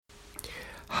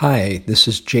Hi, this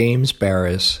is James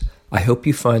Baraz. I hope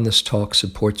you find this talk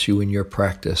supports you in your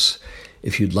practice.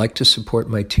 If you'd like to support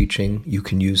my teaching, you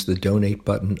can use the donate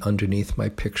button underneath my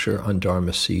picture on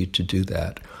Dharma Seed to do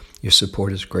that. Your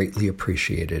support is greatly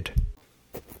appreciated.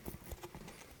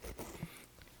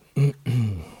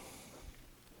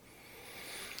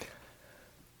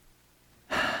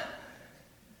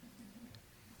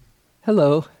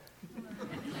 Hello.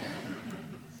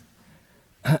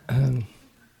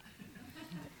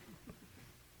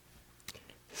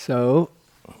 So,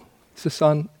 is this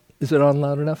on? Is it on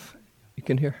loud enough? You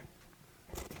can hear?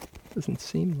 Doesn't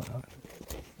seem loud.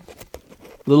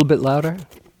 A little bit louder?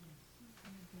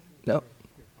 No.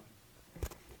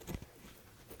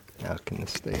 Now, can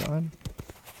this stay on?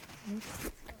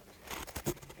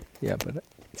 Yeah, but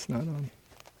it's not on.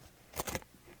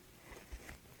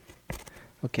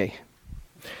 Okay.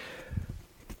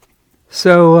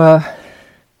 So,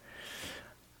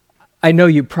 I know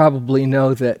you probably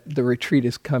know that the retreat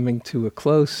is coming to a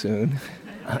close soon.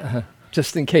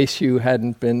 Just in case you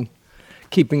hadn't been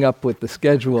keeping up with the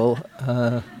schedule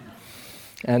and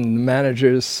the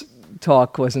manager's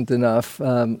talk wasn't enough,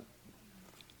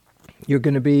 you're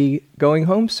going to be going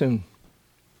home soon.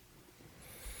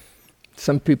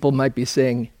 Some people might be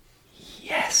saying,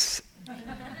 yes.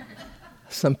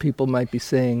 Some people might be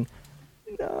saying,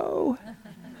 no.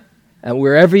 And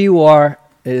wherever you are,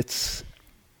 it's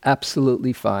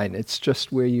absolutely fine. It's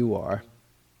just where you are.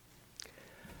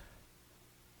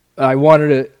 I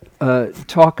wanted to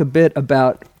talk a bit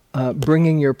about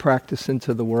bringing your practice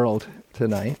into the world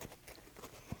tonight.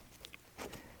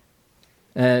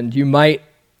 And you might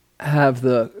have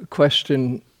the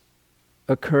question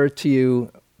occur to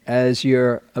you as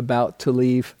you're about to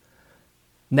leave,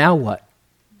 now what?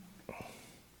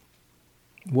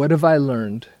 What have I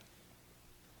learned?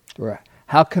 Or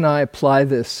how can I apply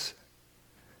this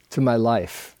to my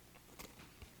life?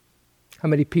 How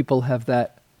many people have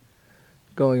that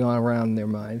going on around in their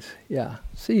minds? Yeah,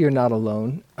 see, you're not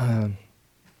alone.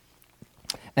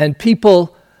 And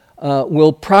people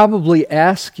will probably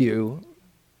ask you,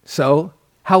 so,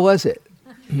 how was it?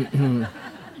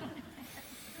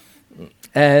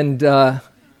 And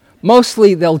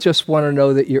mostly they'll just want to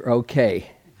know that you're okay.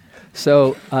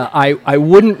 So I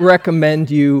wouldn't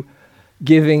recommend you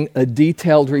giving a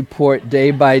detailed report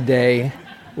day by day.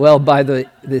 Well, by the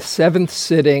seventh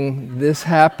sitting, this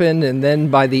happened, and then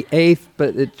by the eighth,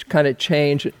 but it kind of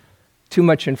changed. Too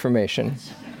much information.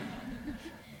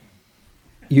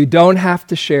 You don't have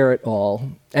to share it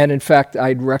all. And in fact,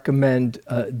 I'd recommend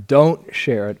don't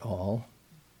share it all.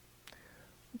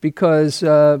 Because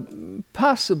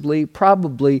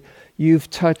probably, you've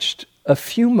touched a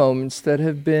few moments that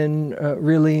have been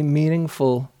really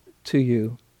meaningful to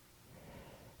you.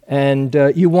 And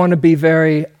you want to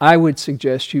be I would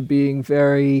suggest you being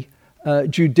very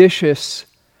judicious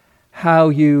how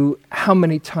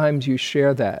many times you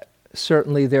share that.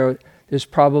 Certainly there's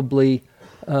probably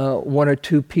one or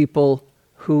two people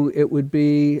who it would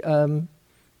be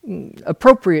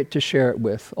appropriate to share it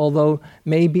with, although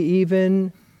maybe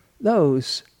even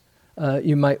those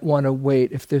you might want to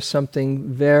wait if there's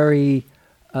something very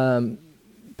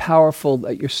powerful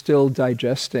that you're still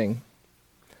digesting.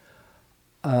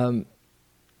 But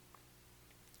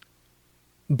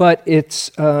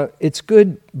it's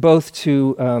good both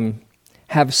to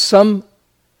have something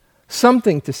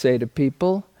to say to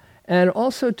people and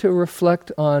also to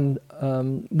reflect on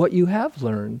what you have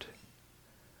learned.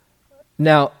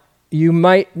 Now, you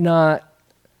might not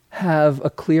have a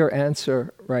clear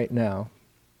answer right now.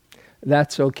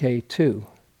 That's okay too,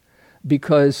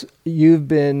 because you've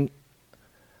been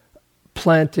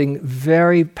planting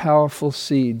very powerful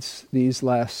seeds these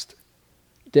last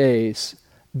days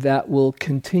that will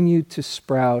continue to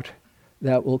sprout,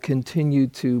 that will continue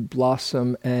to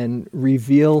blossom and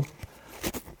reveal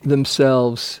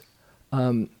themselves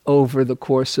over the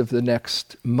course of the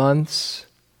next months,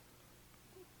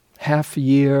 half a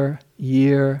year.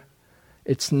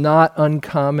 It's not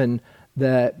uncommon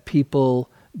that people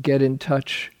get in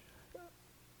touch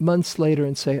months later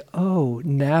and say, oh,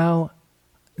 now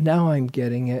I'm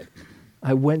getting it.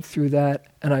 I went through that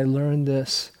and I learned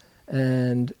this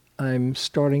and I'm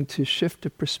starting to shift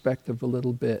the perspective a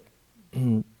little bit.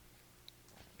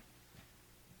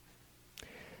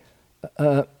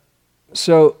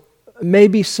 So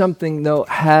maybe something though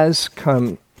has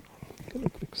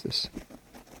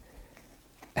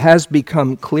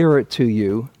become clearer to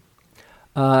you.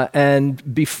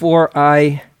 And before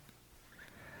I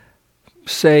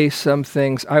say some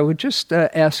things, I would just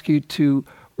ask you to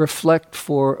reflect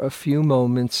for a few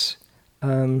moments.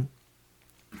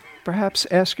 Perhaps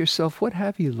ask yourself, what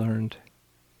have you learned?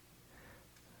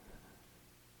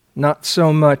 Not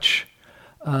so much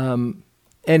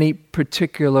any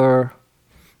particular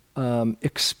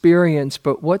experience,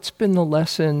 but what's been the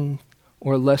lesson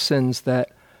or lessons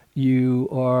that you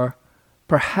are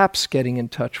perhaps getting in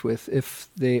touch with, if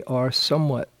they are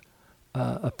somewhat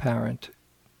apparent.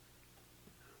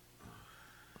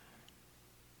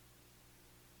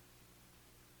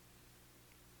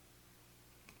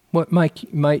 What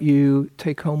might you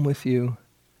take home with you?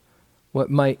 What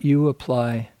might you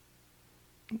apply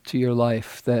to your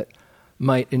life that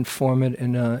might inform it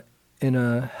in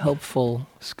a helpful,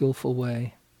 skillful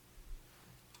way?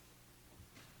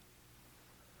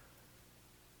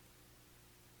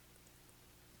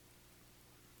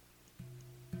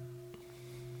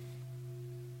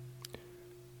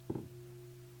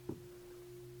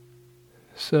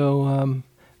 So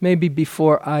maybe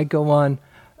before I go on,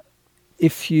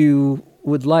 if you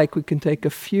would like, we can take a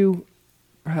few,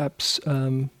 perhaps,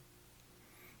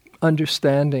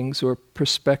 understandings or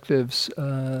perspectives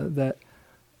that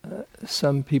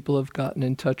some people have gotten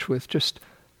in touch with, just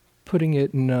putting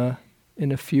it in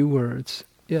a few words.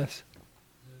 Yes?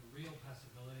 The real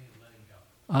possibility of letting go.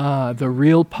 Ah, the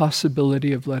real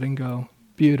possibility of letting go.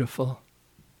 Beautiful.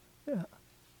 Yeah.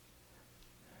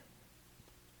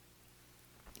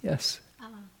 Yes?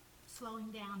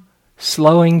 Slowing down.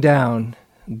 Slowing down.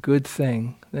 Good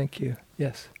thing. Thank you.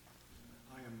 Yes?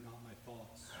 I am not my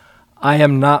thoughts. I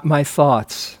am not my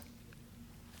thoughts.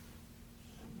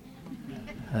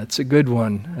 That's a good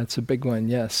one. That's a big one,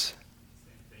 yes.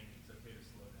 Same thing, it's okay to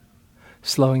slow down.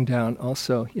 Slowing down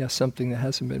also, yes, something that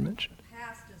hasn't been mentioned. The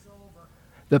past is over.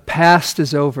 The past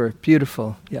is over.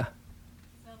 Beautiful, yeah.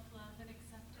 Self-love and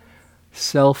acceptance.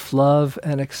 Self-love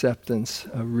and acceptance,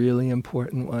 a really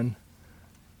important one.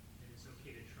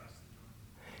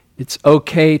 It's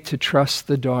okay to trust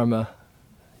the Dharma. It's okay to trust the Dharma.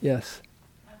 Yes.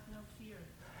 Have no fear.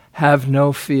 Have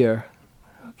no fear.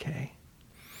 Okay.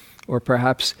 Or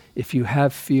perhaps if you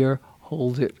have fear,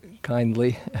 hold it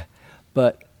kindly.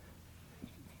 But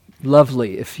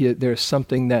lovely if there's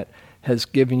something that has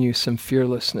given you some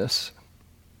fearlessness.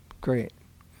 Great.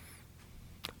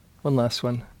 One last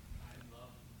one.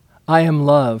 I am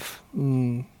love.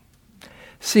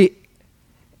 See,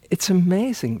 it's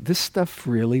amazing. This stuff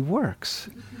really works.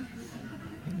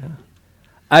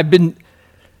 I've been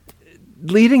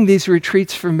leading these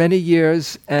retreats for many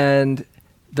years, and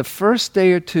the first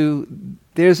day or two,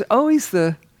 there's always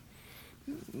the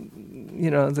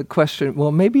question,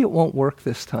 well, maybe it won't work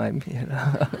this time,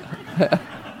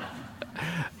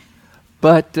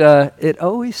 But it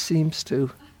always seems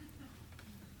to.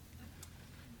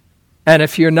 And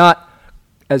if you're not,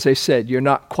 as I said, you're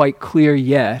not quite clear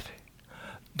yet,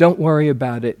 don't worry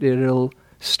about it. It'll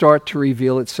start to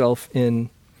reveal itself in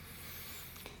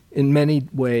many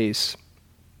ways.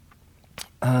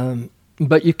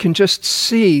 But you can just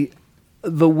see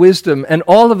the wisdom, and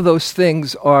all of those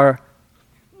things are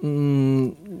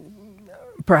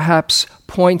perhaps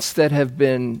points that have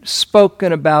been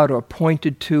spoken about or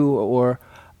pointed to, or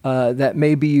that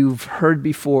maybe you've heard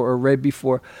before or read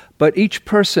before. But each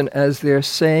person, as they're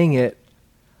saying it,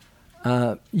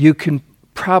 you can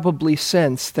probably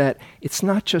sense that it's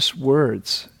not just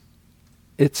words.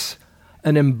 It's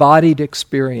an embodied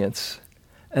experience.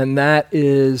 And that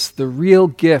is the real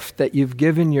gift that you've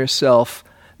given yourself,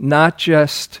 not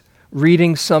just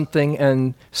reading something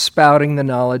and spouting the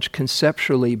knowledge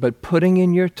conceptually, but putting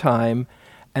in your time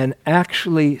and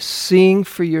actually seeing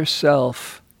for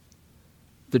yourself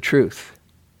the truth.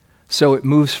 So it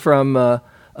moves from a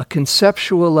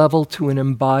conceptual level to an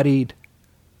embodied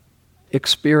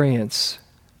experience.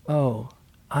 Oh,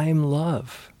 I am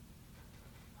love.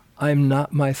 I am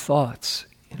not my thoughts.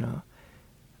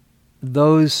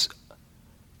 Those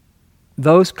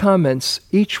comments,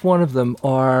 each one of them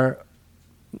are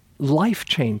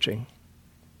life-changing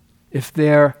if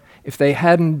they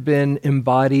hadn't been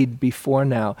embodied before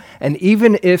now. And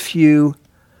even if you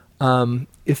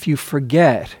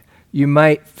forget, you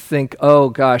might think, oh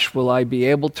gosh, will I be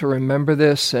able to remember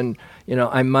this? And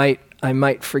I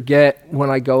might forget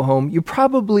when I go home. You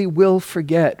probably will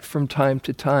forget from time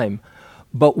to time.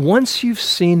 But once you've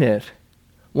seen it,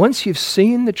 once you've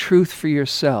seen the truth for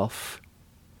yourself,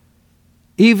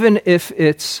 even if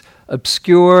it's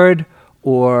obscured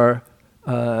or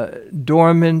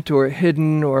dormant or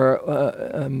hidden or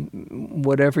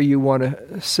whatever you want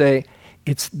to say,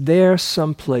 it's there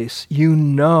someplace. You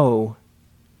know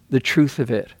the truth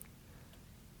of it.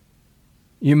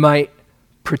 You might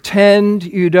pretend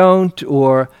you don't,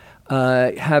 or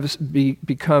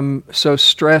become so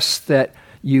stressed that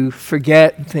you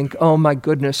forget and think, oh my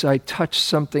goodness, I touched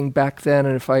something back then,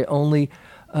 and if I only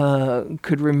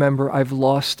could remember, I've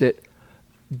lost it.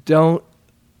 Don't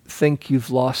think you've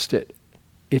lost it.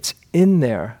 It's in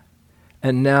there.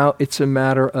 And now it's a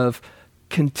matter of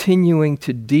continuing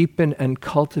to deepen and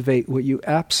cultivate what you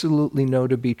absolutely know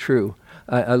to be true.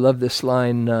 I love this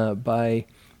line by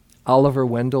Oliver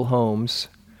Wendell Holmes,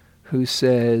 who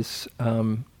says,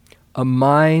 a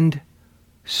mind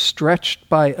stretched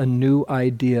by a new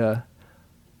idea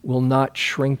will not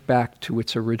shrink back to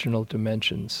its original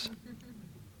dimensions.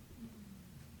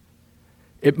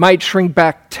 It might shrink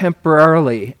back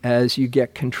temporarily as you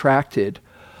get contracted,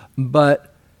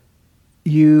 but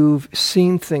you've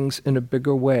seen things in a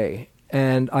bigger way.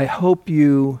 And I hope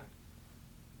you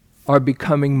are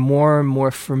becoming more and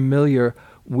more familiar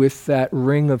with that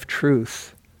ring of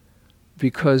truth,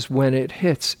 because when it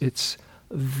hits, it's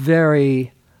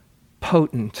very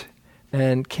potent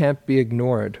and can't be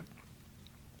ignored.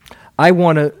 I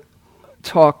want to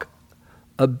talk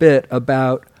a bit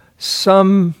about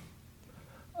some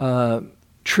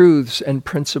truths and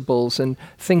principles and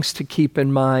things to keep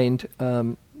in mind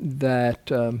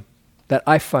that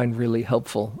I find really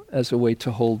helpful as a way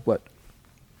to hold what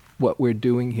we're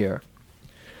doing here.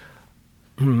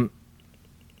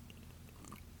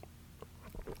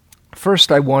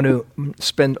 First, I want to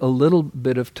spend a little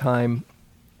bit of time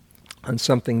on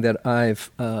something that I've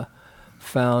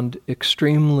found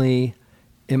extremely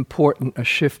important, a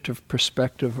shift of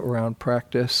perspective around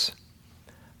practice,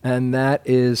 and that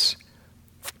is,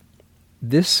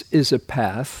 this is a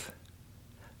path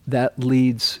that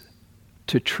leads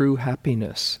to true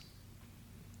happiness.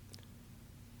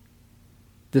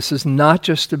 This is not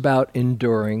just about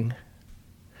enduring.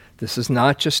 This is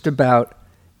not just about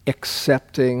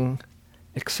accepting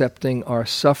our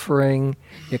suffering,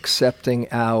 accepting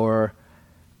our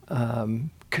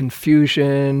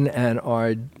confusion and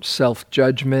our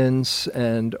self-judgments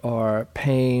and our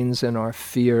pains and our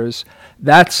fears.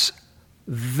 That's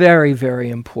very, very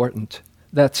important.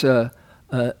 That's an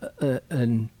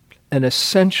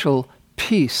essential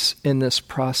piece in this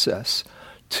process,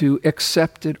 to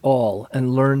accept it all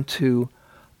and learn to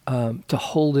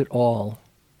hold it all.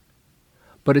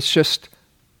 But it's just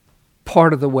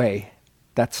part of the way.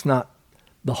 That's not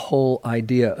the whole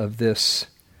idea of this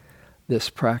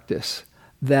practice.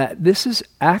 That this is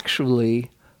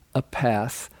actually a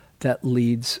path that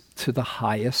leads to the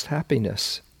highest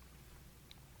happiness.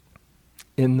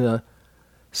 In the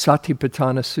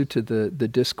Satipatthana Sutta, the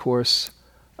discourse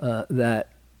that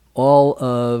all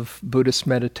of Buddhist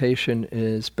meditation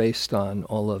is based on,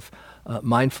 all of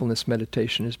mindfulness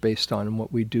meditation is based on, and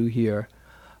what we do here,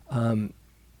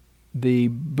 the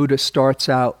Buddha starts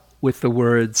out with the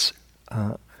words,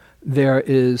 there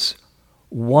is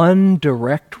one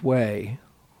direct way,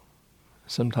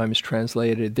 sometimes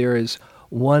translated, there is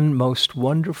one most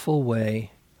wonderful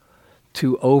way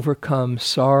to overcome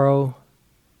sorrow,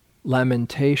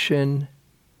 lamentation,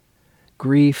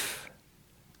 grief,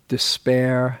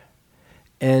 despair,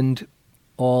 end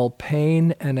all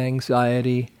pain and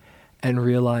anxiety, and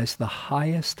realize the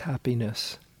highest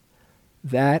happiness.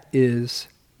 That is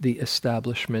the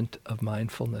establishment of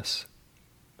mindfulness.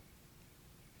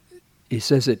 He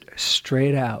says it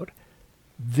straight out.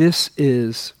 This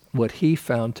is what he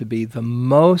found to be the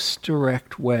most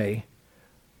direct way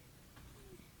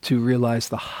to realize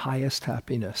the highest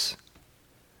happiness.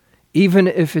 Even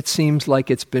if it seems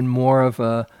like it's been more of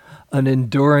an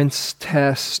endurance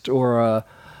test or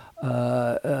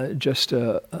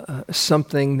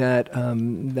something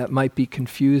that might be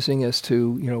confusing as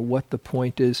to what the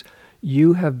point is.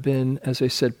 You have been, as I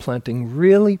said, planting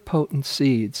really potent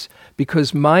seeds,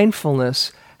 because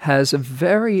mindfulness has a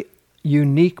very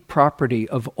unique property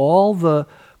of all the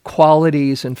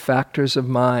qualities and factors of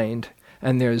mind.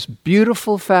 And there's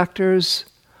beautiful factors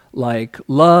like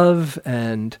love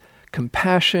and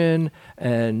compassion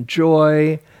and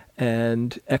joy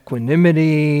and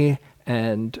equanimity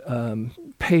and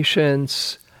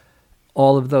patience,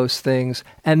 all of those things.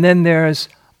 And then there's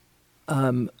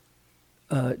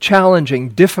challenging,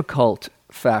 difficult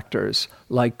factors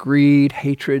like greed,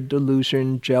 hatred,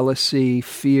 delusion, jealousy,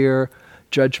 fear,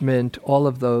 judgment, all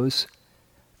of those.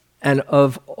 And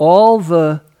of all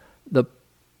the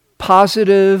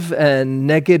positive and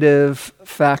negative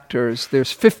factors,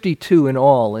 there's 52 in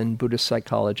all in Buddhist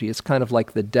psychology. It's kind of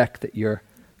like the deck that you're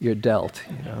dealt,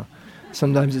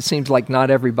 Sometimes it seems like not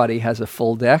everybody has a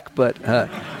full deck, but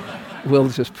we'll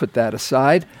just put that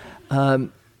aside.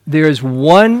 There's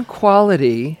one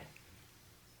quality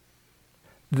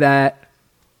that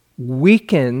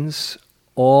weakens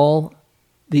all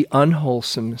the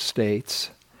unwholesome states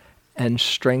and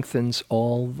strengthens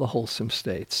all the wholesome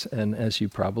states. And as you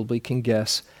probably can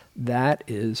guess, that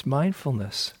is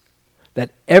mindfulness.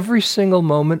 That every single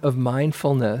moment of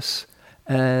mindfulness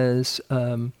as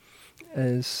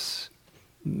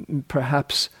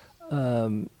perhaps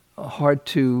hard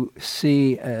to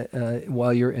see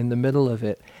while you're in the middle of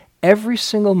it. Every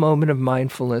single moment of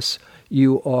mindfulness,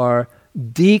 you are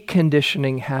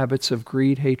deconditioning habits of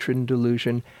greed, hatred, and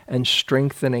delusion, and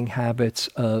strengthening habits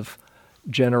of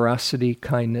generosity,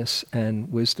 kindness,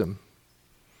 and wisdom.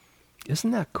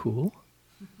 Isn't that cool?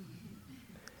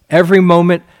 Every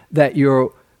moment that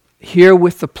you're here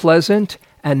with the pleasant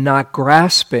and not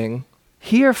grasping,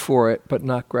 here for it but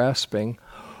not grasping,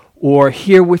 or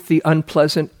here with the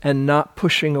unpleasant and not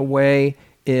pushing away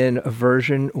in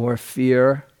aversion or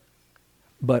fear,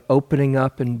 but opening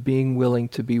up and being willing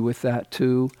to be with that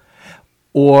too,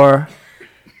 or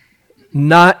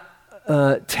not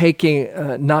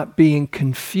not being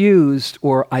confused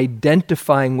or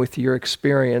identifying with your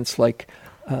experience, like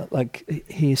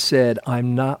he said,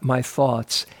 I'm not my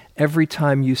thoughts. Every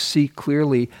time you see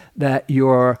clearly that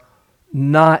you're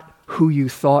not who you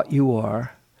thought you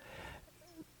are,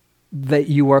 that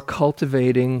you are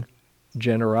cultivating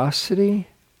generosity,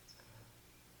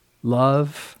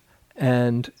 love,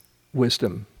 and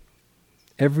wisdom.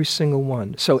 Every single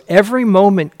one. So every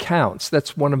moment counts.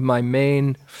 That's one of my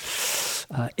main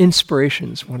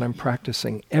inspirations when I'm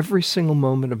practicing. Every single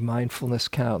moment of mindfulness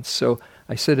counts. So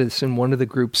I said this in one of the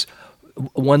groups.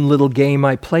 One little game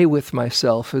I play with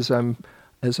myself as I'm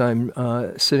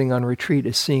sitting on retreat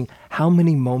is seeing how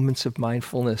many moments of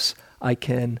mindfulness I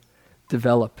can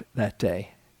develop that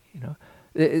day.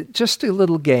 Just a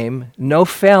little game, no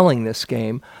failing this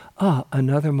game.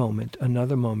 Another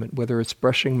moment, whether it's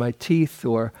brushing my teeth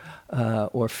or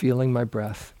feeling my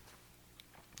breath.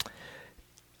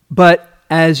 But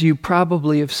as you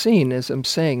probably have seen, as I'm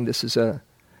saying, this is a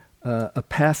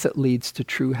path that leads to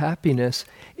true happiness.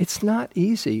 It's not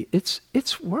easy.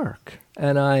 It's work,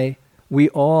 and we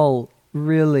all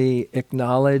really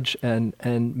acknowledge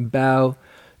and bow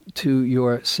to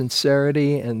your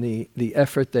sincerity and the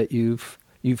effort that you've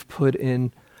put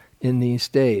in these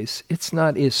days. It's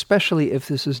not, especially if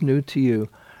this is new to you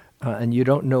and you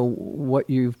don't know what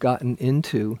you've gotten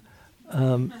into.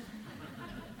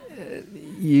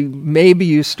 Maybe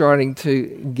you're starting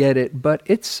to get it, but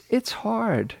it's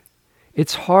hard.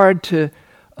 It's hard to,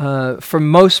 for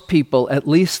most people, at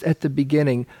least at the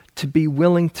beginning, to be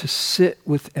willing to sit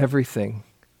with everything.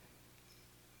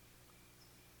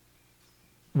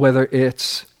 Whether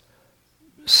it's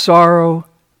sorrow,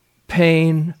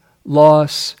 pain,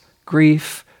 loss,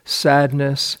 grief,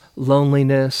 sadness,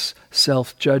 loneliness,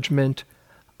 self-judgment.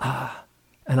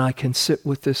 And I can sit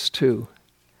with this too.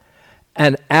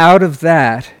 And out of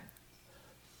that,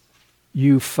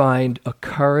 you find a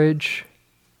courage,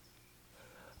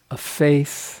 a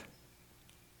faith,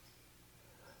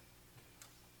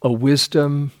 a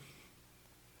wisdom,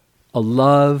 a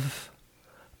love,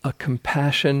 a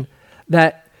compassion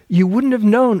that you wouldn't have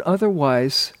known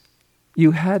otherwise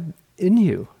you had in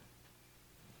you.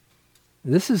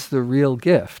 This is the real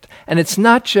gift. And it's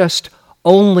not just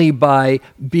only by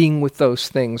being with those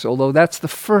things, although that's the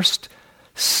first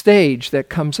stage that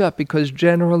comes up, because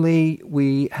generally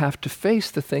we have to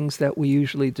face the things that we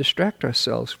usually distract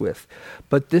ourselves with.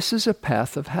 But this is a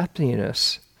path of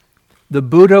happiness. The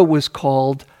Buddha was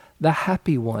called the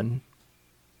happy one.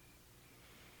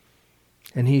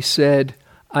 And he said,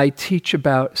 I teach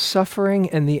about suffering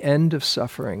and the end of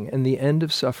suffering. And the end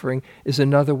of suffering is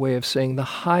another way of saying the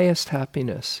highest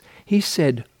happiness. He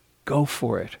said, go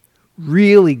for it.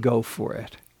 Really go for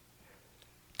it.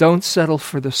 Don't settle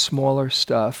for the smaller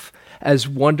stuff. As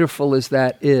wonderful as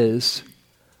that is,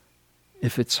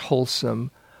 if it's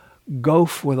wholesome, go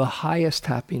for the highest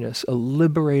happiness, a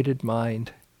liberated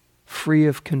mind, free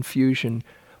of confusion,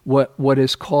 what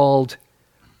is called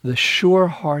the sure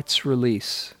heart's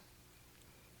release.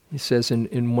 He says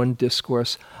in one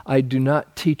discourse, I do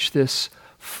not teach this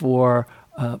for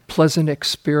pleasant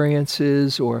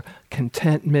experiences or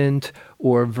contentment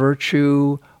or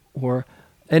virtue or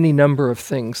any number of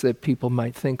things that people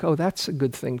might think, oh, that's a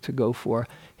good thing to go for.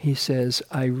 He says,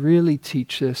 I really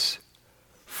teach this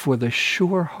for the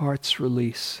sure heart's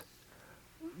release,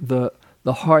 the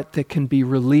heart that can be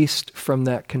released from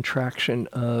that contraction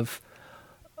of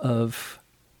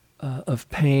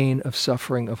pain, of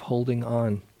suffering, of holding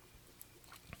on.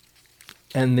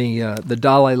 And the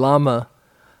Dalai Lama,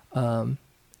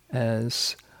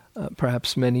 as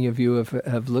perhaps many of you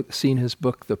have seen his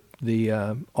book,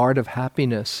 The Art of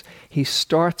Happiness, he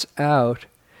starts out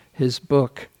his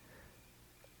book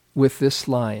with this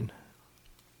line: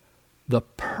 the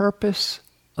purpose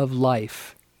of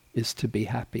life is to be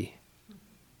happy.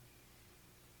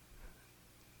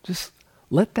 Just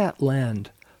let that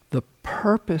land. The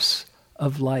purpose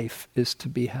of life is to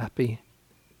be happy.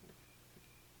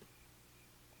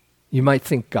 You might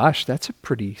think, gosh, that's a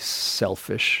pretty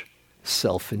selfish,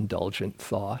 self-indulgent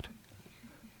thought.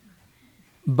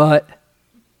 But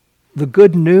the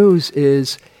good news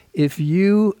is, if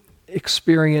you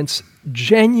experience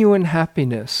genuine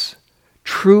happiness,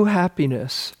 true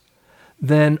happiness,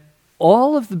 then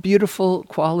all of the beautiful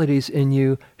qualities in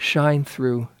you shine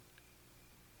through.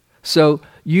 So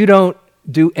you don't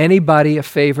do anybody a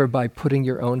favor by putting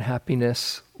your own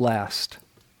happiness last.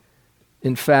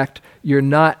 In fact, you're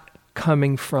not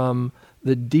coming from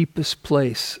the deepest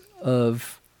place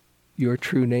of your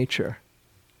true nature.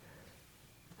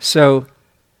 So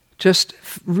just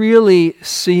really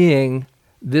seeing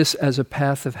this as a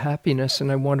path of happiness,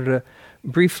 and I wanted to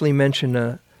briefly mention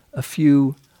a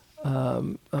few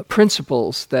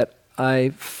principles that I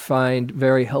find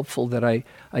very helpful that I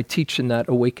teach in that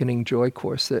Awakening Joy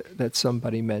course that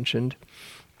somebody mentioned.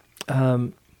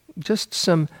 Just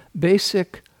some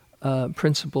basic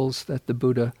principles that the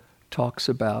Buddha talks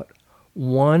about.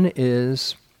 One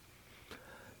is,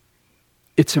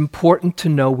 it's important to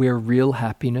know where real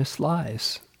happiness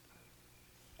lies.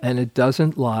 And it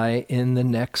doesn't lie in the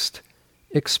next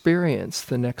experience,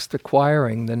 the next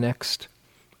acquiring, the next,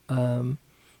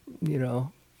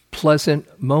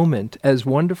 pleasant moment, as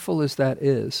wonderful as that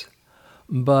is.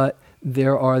 But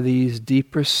there are these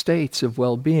deeper states of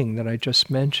well-being that I just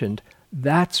mentioned.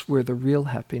 That's where the real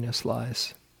happiness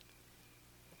lies.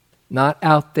 Not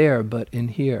out there, but in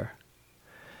here.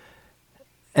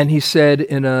 And he said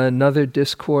in another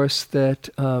discourse that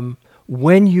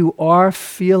when you are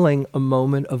feeling a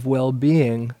moment of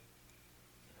well-being,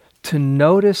 to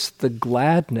notice the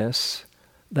gladness,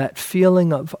 that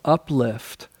feeling of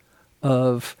uplift,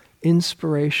 of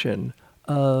inspiration,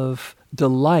 of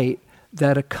delight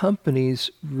that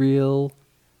accompanies real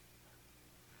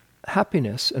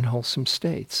happiness and wholesome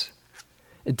states.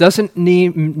 It doesn't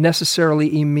necessarily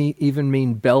even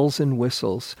mean bells and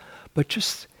whistles, but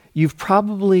just you've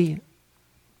probably,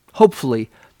 hopefully,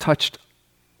 touched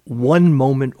one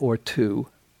moment or two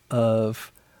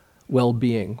of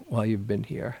well-being while you've been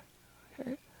here.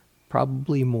 Okay?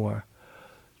 Probably more.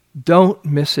 Don't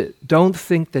miss it. Don't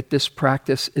think that this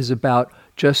practice is about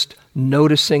just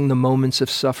noticing the moments of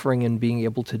suffering and being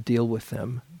able to deal with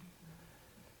them.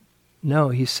 No,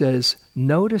 he says,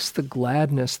 notice the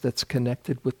gladness that's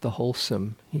connected with the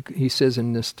wholesome. He says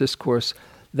in this discourse,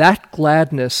 that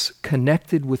gladness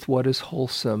connected with what is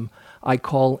wholesome, I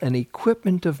call an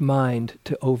equipment of mind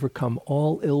to overcome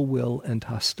all ill will and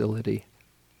hostility.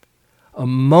 A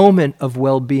moment of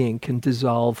well-being can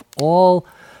dissolve all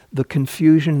the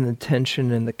confusion and the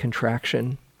tension and the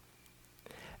contraction.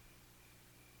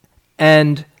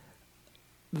 And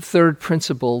the third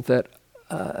principle that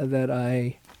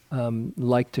I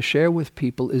like to share with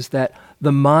people is that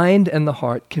the mind and the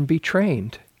heart can be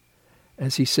trained.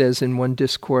 As he says in one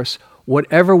discourse,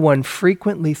 whatever one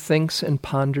frequently thinks and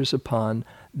ponders upon,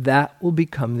 that will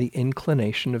become the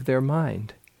inclination of their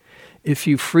mind. If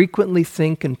you frequently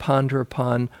think and ponder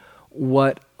upon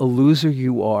what a loser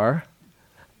you are,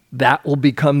 that will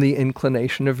become the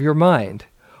inclination of your mind.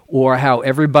 Or how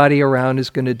everybody around is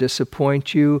going to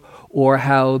disappoint you, or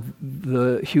how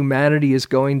the humanity is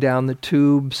going down the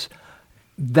tubes.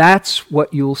 That's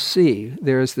what you'll see.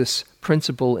 There's this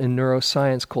principle in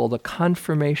neuroscience called a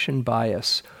confirmation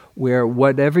bias, where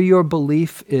whatever your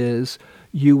belief is,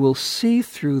 you will see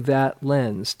through that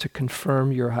lens to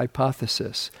confirm your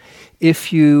hypothesis.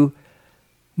 If you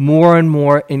more and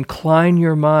more incline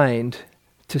your mind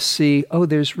to see, oh,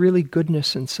 there's really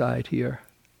goodness inside here,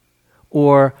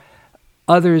 or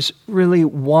others really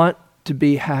want to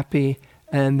be happy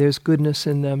and there's goodness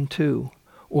in them too,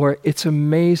 or it's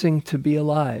amazing to be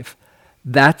alive,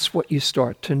 that's what you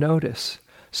start to notice.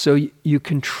 So you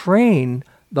can train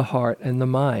the heart and the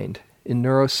mind. In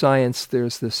neuroscience,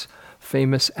 there's this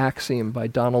famous axiom by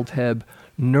Donald Hebb,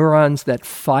 neurons that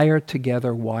fire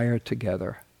together wire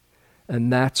together.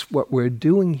 And that's what we're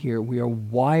doing here. We are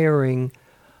wiring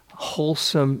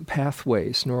wholesome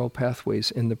pathways, neural pathways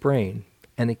in the brain,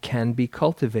 and it can be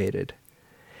cultivated.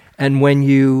 And when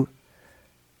you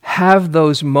have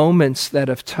those moments that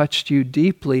have touched you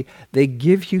deeply, they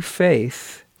give you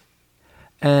faith,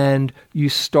 and you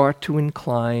start to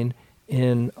incline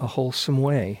in a wholesome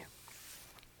way.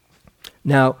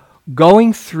 Now,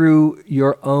 going through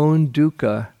your own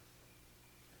dukkha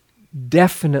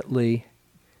definitely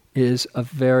is a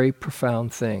very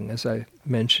profound thing, as I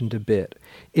mentioned a bit.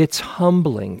 It's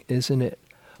humbling, isn't it?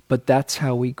 But that's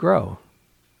how we grow.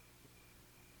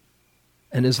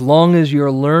 And as long as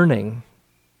you're learning,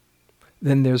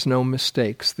 then there's no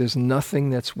mistakes. There's nothing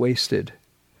that's wasted.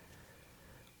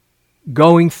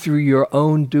 going through your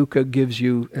own dukkha gives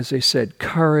you, as I said,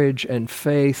 courage and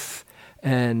faith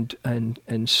and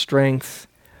strength.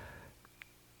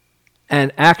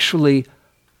 And actually,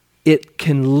 it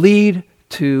can lead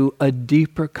to a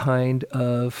deeper kind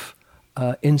of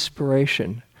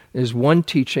inspiration. There's one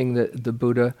teaching that the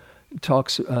Buddha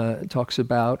talks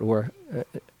about or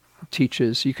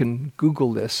teaches. You can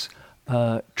Google this.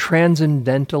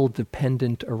 Transcendental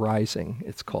dependent arising,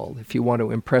 it's called, if you want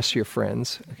to impress your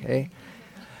friends, okay?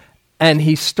 And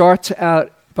he starts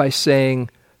out by saying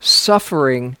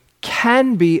suffering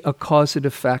can be a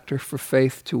causative factor for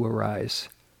faith to arise.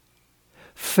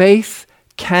 Faith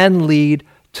can lead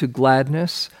to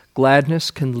gladness.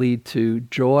 Gladness can lead to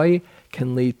joy,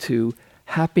 can lead to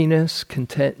happiness,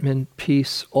 contentment,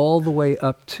 peace, all the way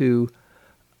up to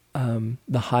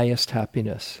the highest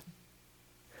happiness.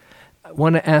 I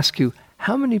want to ask you,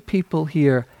 how many people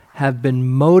here have been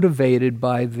motivated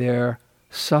by their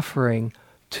suffering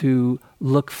to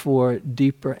look for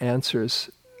deeper answers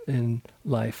in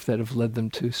life that have led them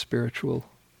to spiritual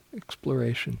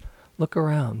exploration? Look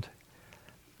around.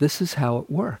 This is how it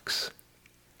works.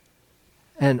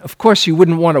 And of course you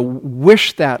wouldn't want to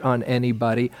wish that on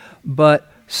anybody, but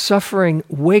suffering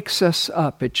wakes us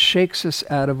up. It shakes us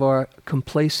out of our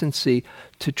complacency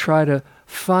to try to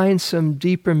find some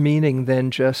deeper meaning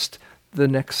than just the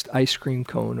next ice cream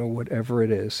cone or whatever it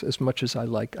is, as much as I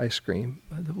like ice cream,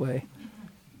 by the way.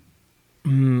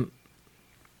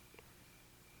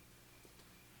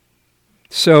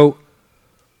 So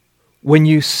when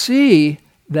you see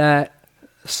that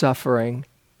suffering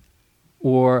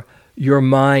or your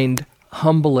mind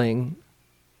humbling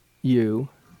you,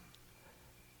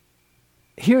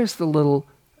 here's the little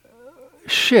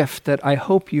shift that I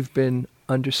hope you've been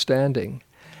understanding,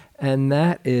 and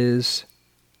that is,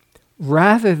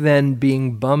 rather than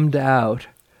being bummed out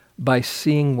by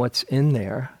seeing what's in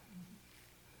there,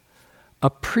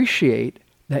 appreciate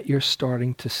that you're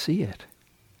starting to see it.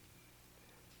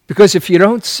 Because if you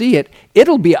don't see it,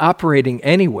 it'll be operating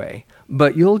anyway,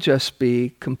 but you'll just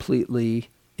be completely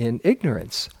in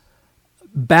ignorance,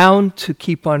 bound to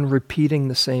keep on repeating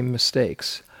the same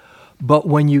mistakes. But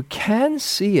when you can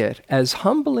see it, as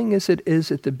humbling as it is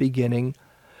at the beginning,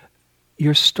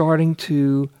 you're starting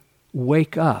to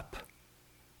wake up.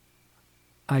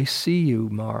 I see you,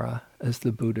 Mara, as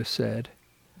the Buddha said.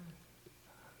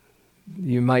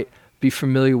 You might be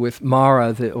familiar with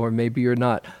Mara, or maybe you're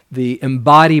not, the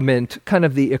embodiment, kind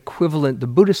of the equivalent, the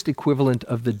Buddhist equivalent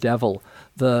of the devil,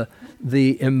 the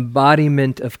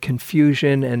embodiment of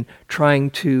confusion and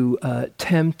trying to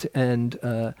tempt and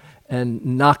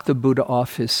knock the Buddha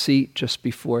off his seat just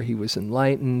before he was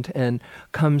enlightened, and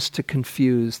comes to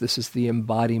confuse. This is the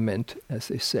embodiment, as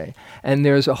they say. And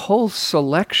there's a whole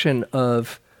selection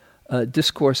of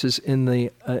discourses in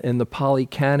the Pali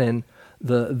Canon,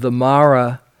 the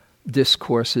Mara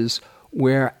discourses,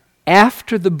 where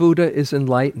after the Buddha is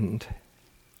enlightened,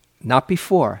 not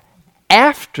before,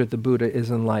 after the Buddha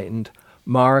is enlightened,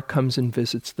 Mara comes and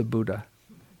visits the Buddha.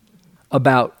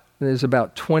 There's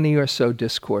about 20 or so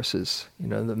discourses.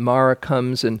 The Mara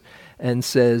comes and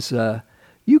says,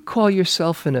 you call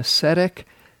yourself an ascetic?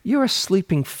 You're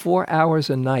sleeping 4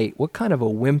 hours a night. What kind of a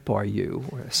wimp are you?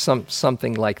 Or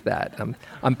something like that.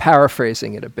 I'm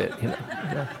paraphrasing it a bit.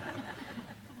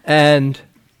 And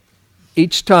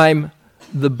each time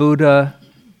the Buddha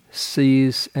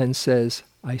sees and says,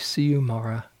 I see you,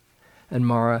 Mara, and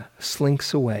Mara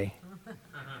slinks away.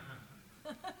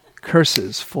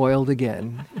 Curses foiled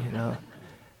again,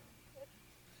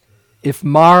 If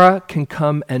Mara can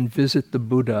come and visit the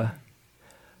Buddha,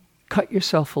 cut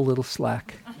yourself a little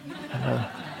slack.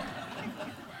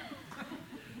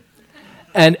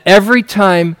 And every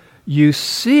time you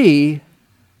see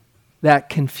that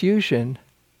confusion,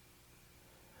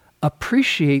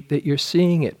 appreciate that you're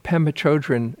seeing it. Pema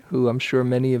Chodron, who I'm sure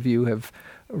many of you have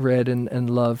read and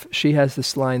love, she has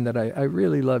this line that I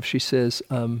really love. She says,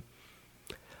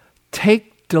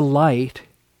 take delight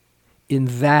in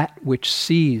that which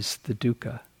sees the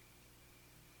dukkha.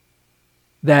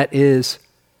 That is,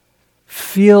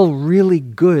 feel really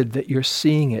good that you're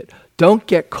seeing it. Don't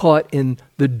get caught in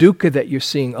the dukkha that you're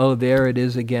seeing. Oh, there it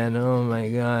is again. Oh my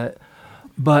God.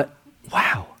 But,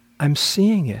 wow, I'm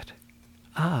seeing it.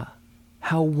 Ah,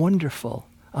 how wonderful.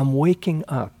 I'm waking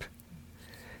up.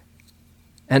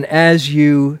 And as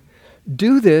you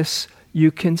do this,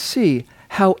 you can see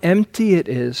how empty it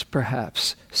is,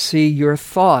 perhaps. See your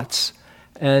thoughts.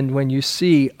 And when you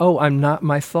see, oh, I'm not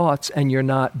my thoughts, and you're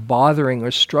not bothering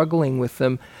or struggling with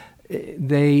them,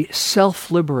 they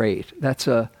self-liberate. That's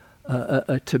a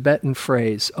Tibetan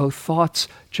phrase. Oh, thoughts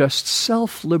just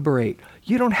self-liberate.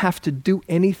 You don't have to do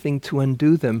anything to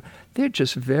undo them. They're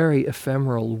just very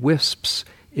ephemeral wisps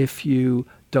if you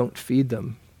don't feed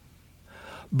them.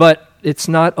 But it's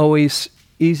not always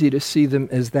easy to see them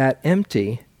as that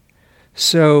empty.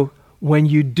 So when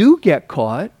you do get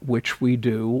caught, which we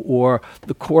do, or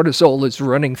the cortisol is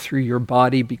running through your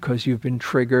body because you've been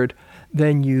triggered,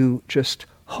 then you just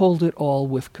hold it all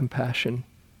with compassion.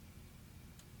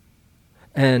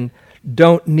 And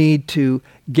don't need to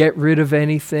get rid of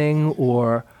anything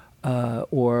or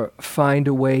find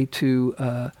a way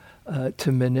to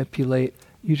manipulate.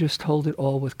 You just hold it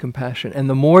all with compassion. And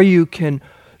the more you can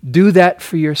do that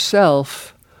for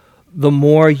yourself, the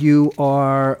more you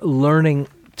are learning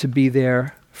to be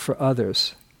there for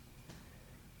others.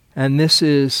 And this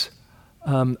is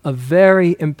a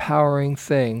very empowering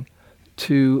thing,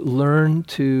 to learn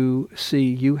to see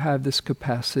you have this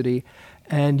capacity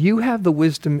and you have the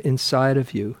wisdom inside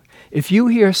of you. If you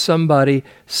hear somebody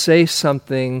say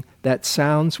something that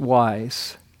sounds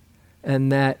wise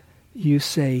and that you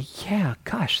say, yeah,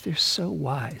 gosh, they're so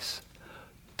wise,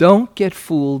 don't get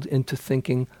fooled into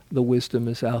thinking the wisdom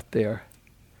is out there.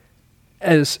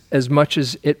 As much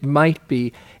as it might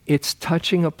be, it's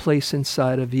touching a place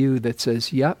inside of you that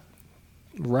says, yep,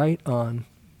 right on.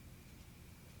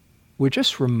 We're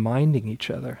just reminding each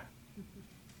other.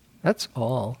 That's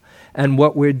all. And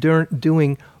what we're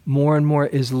doing more and more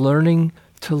is learning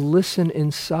to listen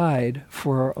inside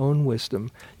for our own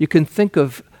wisdom. You can think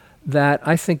of that,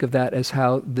 I think of that as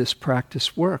how this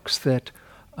practice works, that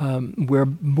we're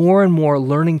more and more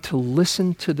learning to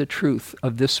listen to the truth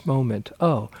of this moment.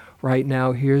 Oh, right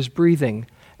now here's breathing,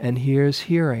 and here's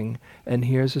hearing, and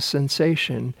here's a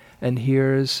sensation, and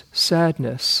here's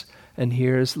sadness, and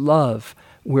here's love.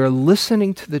 We're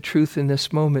listening to the truth in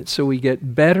this moment, so we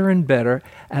get better and better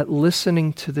at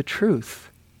listening to the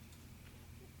truth,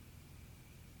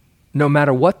 no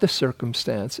matter what the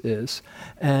circumstance is.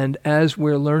 And as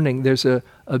we're learning, there's a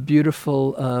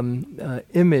beautiful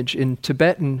image in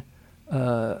Tibetan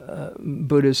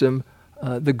Buddhism,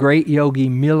 the great yogi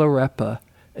Milarepa,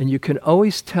 and you can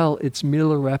always tell it's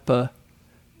Milarepa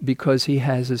because he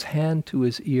has his hand to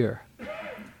his ear.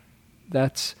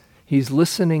 He's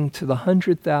listening to the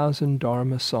 100,000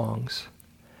 Dharma songs.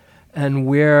 And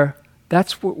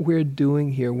that's what we're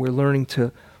doing here. We're learning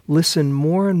to listen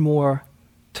more and more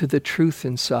to the truth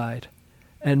inside,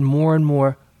 and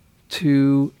more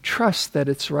to trust that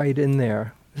it's right in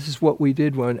there. This is what we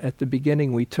did when, at the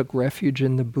beginning, we took refuge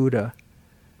in the Buddha.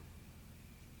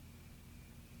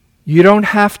 You don't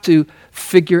have to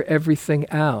figure everything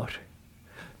out.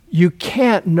 You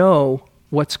can't know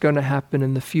what's going to happen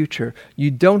in the future.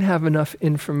 You don't have enough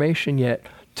information yet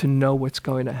to know what's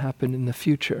going to happen in the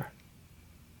future.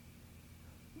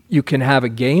 You can have a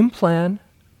game plan,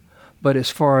 but as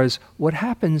far as what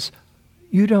happens,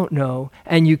 you don't know,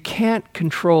 and you can't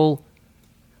control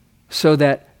so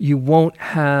that you won't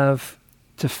have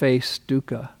to face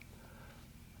dukkha.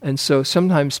 And so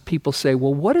sometimes people say,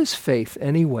 well, what is faith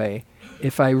anyway?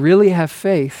 If I really have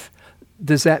faith,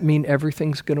 does that mean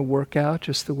everything's going to work out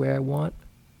just the way I want?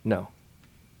 No.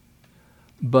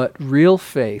 But real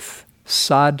faith,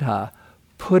 saddha,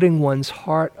 putting one's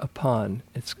heart upon,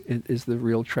 is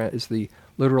the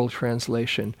literal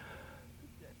translation.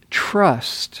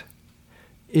 Trust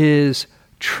is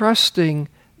trusting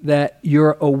that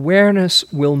your awareness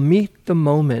will meet the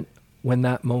moment when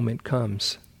that moment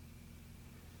comes.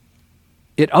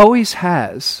 It always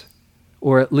has,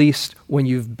 or at least when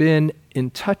you've been in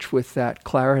touch with that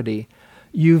clarity,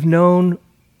 you've known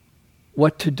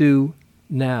what to do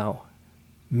now.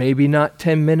 Maybe not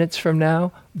 10 minutes from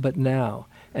now, but now.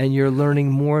 And you're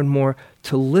learning more and more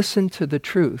to listen to the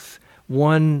truth.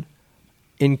 One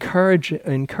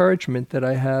encouragement that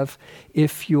I have,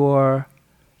 if you're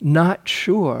not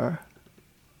sure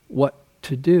what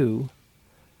to do,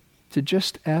 to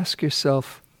just ask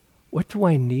yourself, what do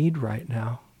I need right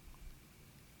now?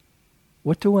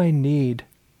 What do I need?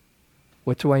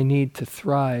 What do I need to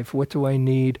thrive? What do I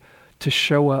need to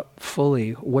show up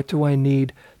fully? What do I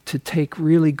need to take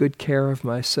really good care of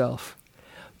myself?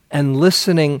 And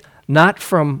listening not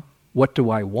from what do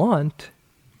I want,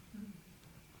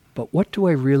 but what do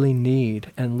I really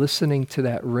need? And listening to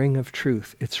that ring of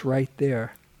truth. It's right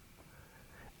there.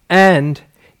 And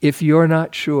if you're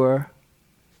not sure,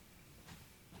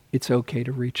 it's okay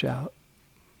to reach out.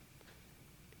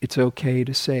 It's okay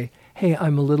to say, hey,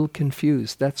 I'm a little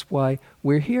confused. That's why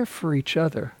we're here for each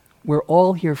other. We're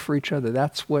all here for each other.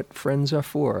 That's what friends are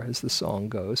for, as the song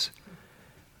goes.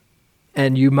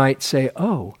 And you might say,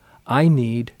 oh, I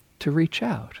need to reach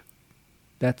out.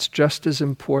 That's just as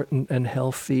important and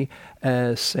healthy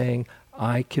as saying,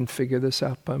 I can figure this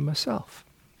out by myself.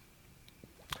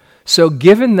 So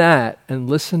given that and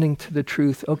listening to the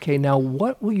truth, okay, now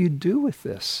what will you do with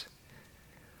this?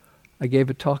 I gave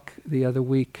a talk the other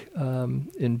week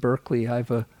in Berkeley. I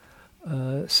have a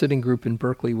sitting group in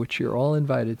Berkeley, which you're all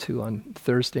invited to on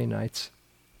Thursday nights.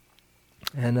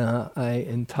 And I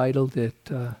entitled it,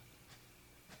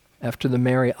 after the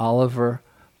Mary Oliver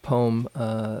poem,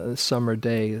 Summer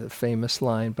Day, the famous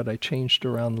line, but I changed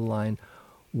around the line,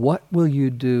 what will you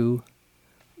do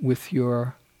with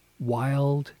your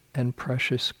wild and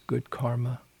precious good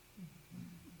karma?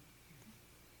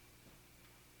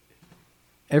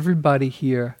 Everybody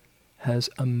here has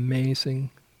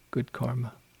amazing good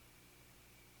karma.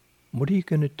 What are you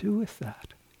going to do with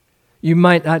that? You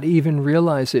might not even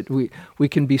realize it. We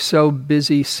can be so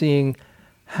busy seeing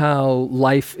how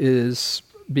life is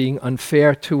being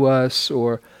unfair to us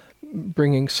or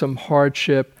bringing some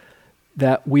hardship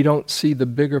that we don't see the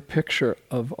bigger picture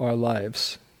of our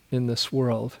lives in this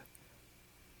world.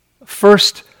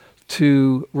 First,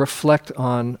 to reflect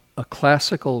on a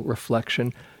classical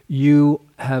reflection, you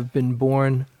have been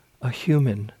born a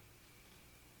human.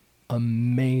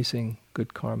 Amazing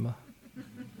good karma.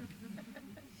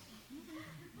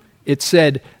 It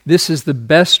said, this is the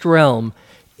best realm,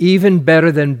 even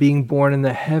better than being born in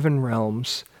the heaven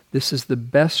realms. This is the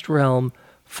best realm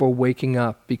for waking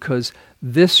up, because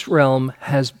this realm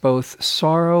has both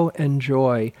sorrow and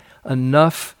joy,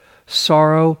 enough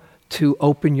sorrow to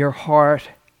open your heart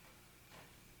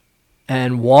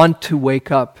and want to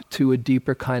wake up to a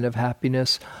deeper kind of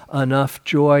happiness, enough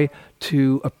joy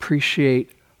to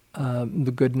appreciate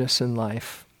the goodness in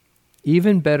life,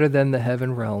 even better than the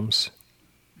heaven realms.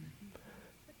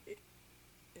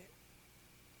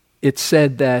 It's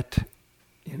said that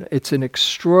it's an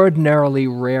extraordinarily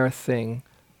rare thing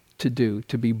to do,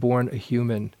 to be born a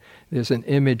human. There's an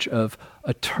image of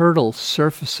a turtle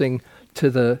surfacing to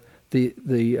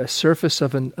the surface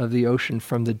of the ocean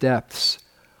from the depths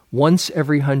once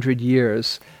every 100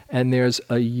 years, and there's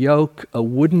a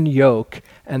wooden yoke,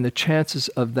 and the chances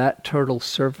of that turtle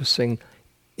surfacing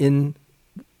in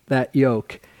that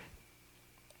yoke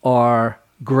are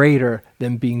greater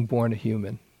than being born a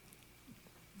human.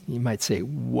 You might say,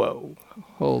 whoa,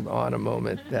 hold on a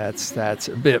moment, that's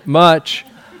a bit much.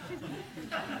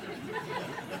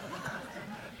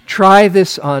 Try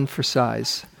this on for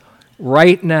size.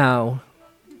 Right now,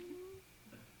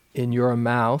 in your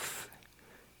mouth,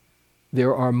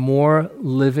 there are more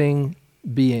living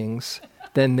beings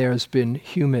than there's been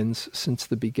humans since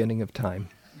the beginning of time.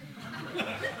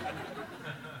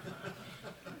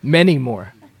 Many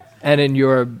more. And in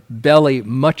your belly,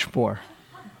 much more.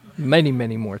 Many,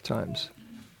 many more times.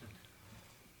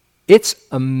 It's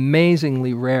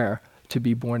amazingly rare to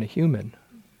be born a human.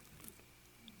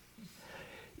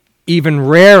 Even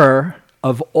rarer,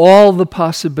 of all the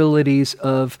possibilities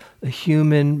of a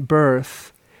human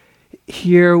birth,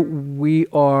 here we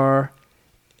are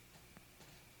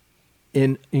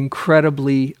in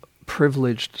incredibly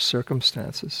privileged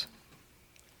circumstances.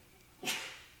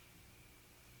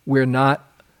 We're not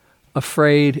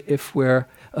afraid if we're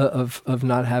of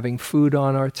not having food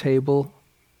on our table,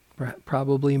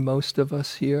 probably most of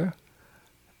us here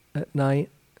at night.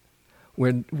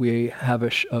 When we have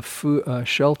a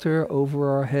shelter over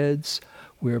our heads,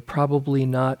 we're probably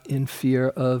not in fear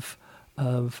of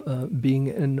being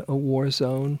in a war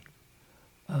zone.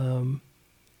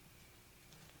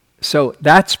 So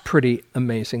that's pretty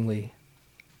amazingly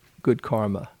good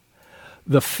karma.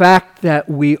 The fact that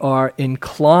we are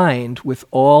inclined with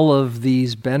all of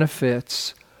these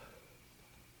benefits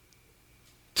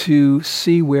to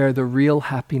see where the real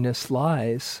happiness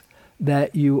lies,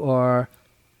 that you are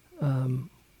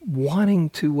wanting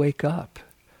to wake up,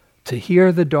 to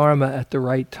hear the Dharma at the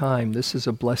right time. This is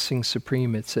a blessing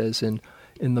supreme, it says in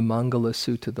the Mangala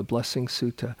Sutta, the Blessing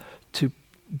Sutta, to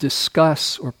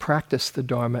discuss or practice the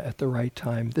Dharma at the right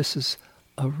time. This is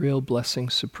a real blessing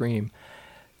supreme.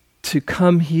 To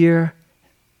come here,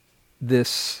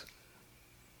 this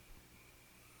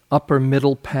upper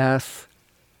middle path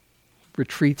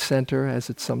retreat center, as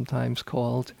it's sometimes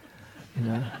called,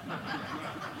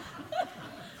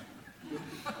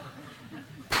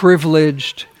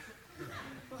 privileged.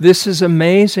 This is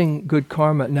amazing good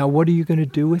karma. Now, what are you going to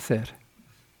do with it?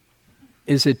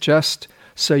 Is it just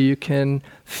so you can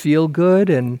feel good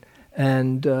and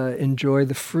enjoy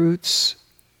the fruits?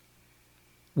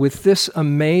 With this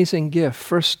amazing gift,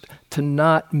 first, to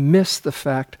not miss the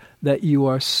fact that you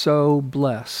are so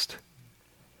blessed.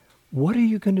 What are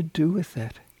you going to do with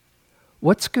it?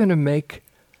 What's going to make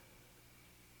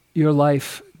your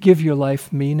life, give your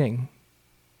life meaning?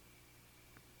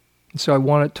 And so I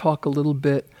want to talk a little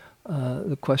bit,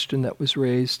 the question that was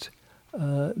raised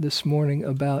this morning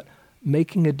about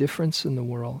making a difference in the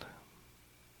world.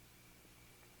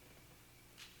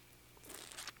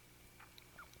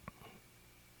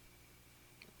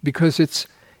 Because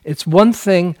it's one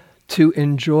thing to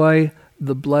enjoy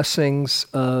the blessings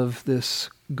of this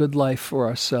good life for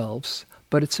ourselves,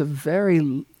 but it's a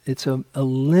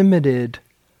limited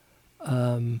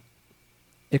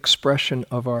expression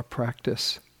of our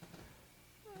practice.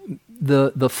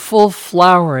 The full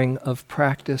flowering of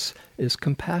practice is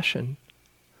compassion.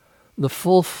 The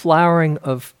full flowering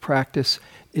of practice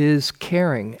is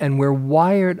caring, and we're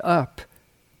wired up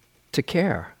to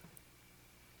care.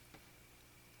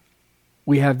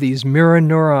 We have these mirror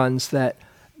neurons that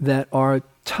are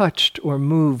touched or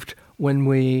moved when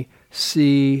we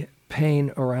see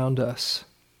pain around us,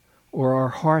 or our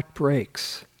heart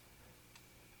breaks,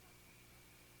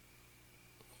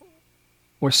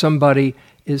 or somebody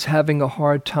is having a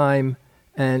hard time,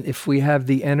 and if we have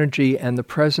the energy and the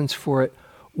presence for it,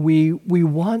 we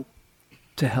want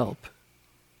to help.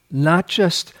 Not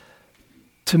just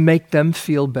to make them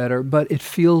feel better, but it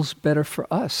feels better for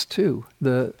us too.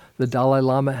 The Dalai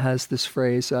Lama has this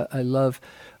phrase I love.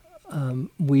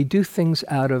 We do things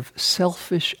out of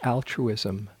selfish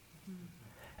altruism.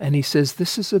 And he says,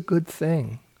 this is a good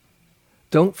thing.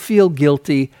 Don't feel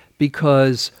guilty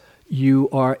because you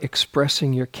are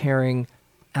expressing your caring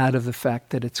out of the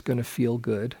fact that it's going to feel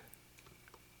good.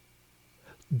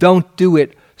 Don't do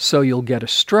it so you'll get a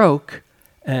stroke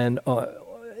and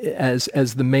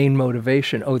as the main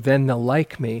motivation, then they'll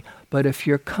like me. But if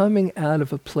you're coming out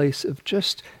of a place of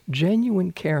just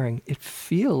genuine caring, it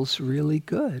feels really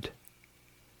good.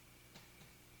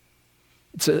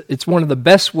 It's one of the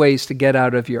best ways to get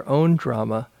out of your own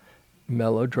drama,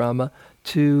 melodrama,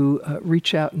 to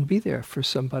reach out and be there for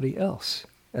somebody else,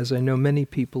 as I know many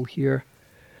people here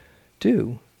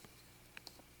do.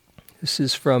 This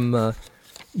is from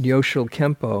Nyoshul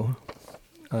Kempo,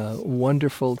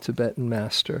 wonderful Tibetan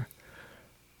master.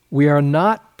 We are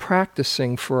not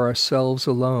practicing for ourselves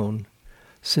alone,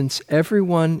 since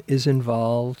everyone is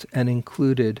involved and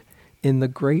included in the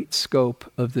great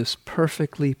scope of this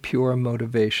perfectly pure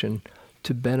motivation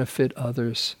to benefit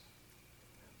others.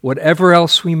 Whatever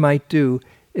else we might do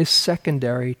is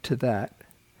secondary to that.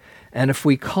 And if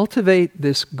we cultivate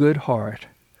this good heart,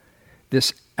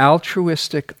 this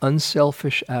altruistic,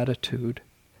 unselfish attitude,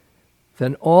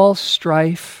 then all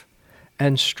strife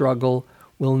and struggle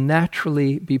will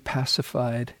naturally be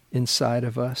pacified inside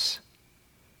of us,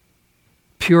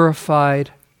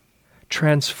 purified,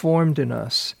 transformed in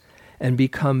us, and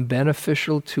become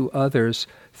beneficial to others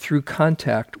through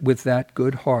contact with that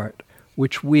good heart,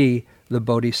 which we, the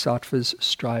bodhisattvas,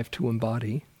 strive to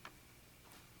embody.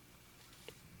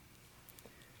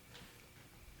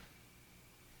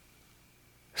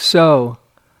 So,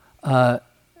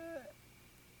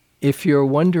 if you're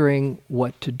wondering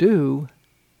what to do,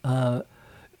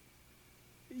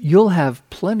 you'll have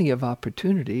plenty of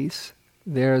opportunities.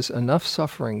 There's enough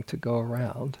suffering to go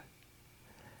around.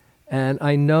 And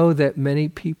I know that many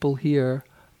people here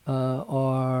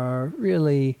are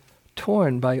really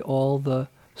torn by all the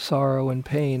sorrow and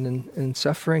pain and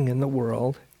suffering in the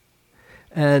world.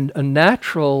 And a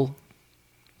natural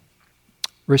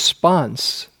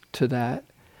response to that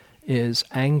is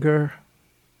anger,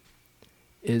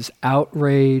 is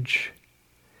outrage,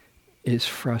 is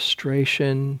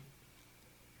frustration.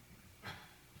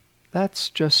 That's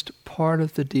just part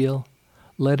of the deal,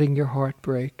 letting your heart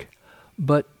break.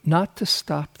 But not to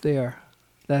stop there.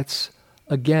 That's,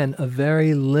 again, a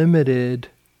very limited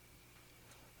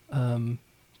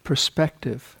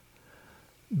perspective.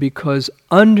 Because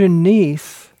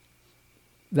underneath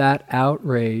that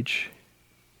outrage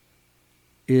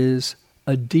is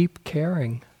a deep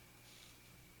caring.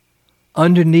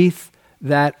 Underneath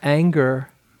that anger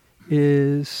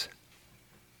is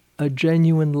a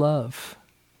genuine love.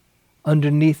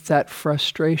 Underneath that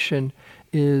frustration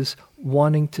is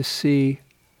wanting to see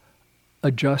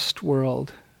a just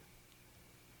world.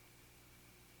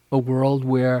 A world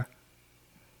where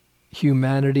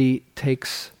humanity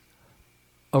takes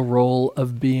a role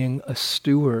of being a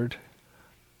steward,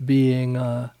 being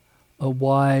a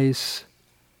wise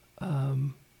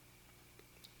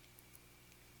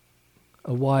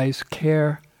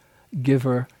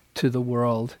caregiver to the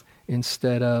world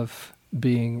instead of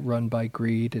being run by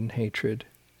greed and hatred.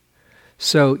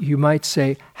 So you might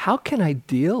say, how can I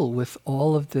deal with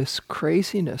all of this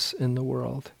craziness in the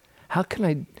world? How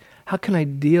can I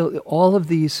deal all of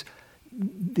these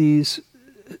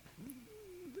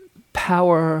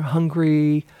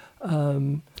power-hungry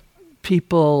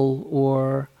people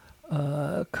or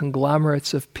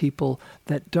conglomerates of people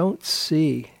that don't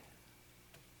see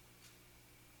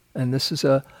And this is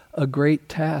a great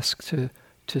task to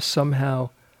somehow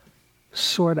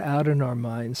sort out in our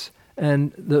minds.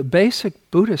 And the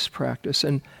basic Buddhist practice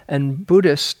and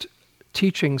Buddhist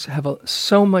teachings have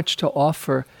so much to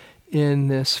offer in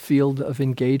this field of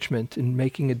engagement in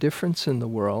making a difference in the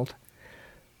world.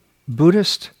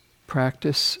 Buddhist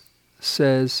practice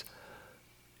says,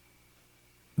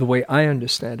 the way I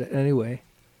understand it anyway,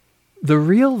 the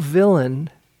real villain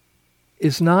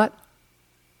is not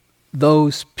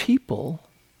those people.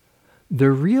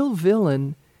 The real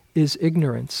villain is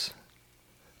ignorance.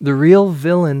 The real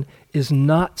villain is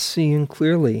not seeing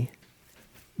clearly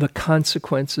the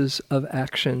consequences of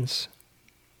actions.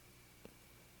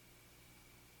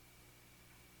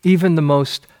 Even the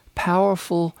most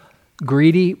powerful,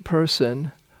 greedy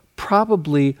person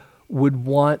probably would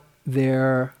want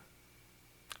their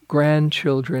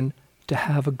grandchildren to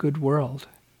have a good world.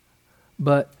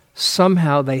 But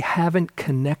somehow they haven't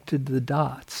connected the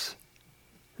dots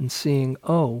and seeing,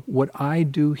 oh, what I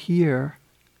do here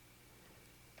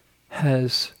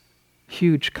has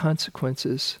huge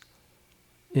consequences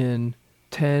in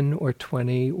 10 or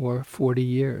 20 or 40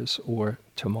 years or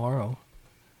tomorrow.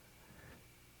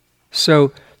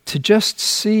 So to just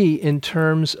see in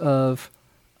terms of,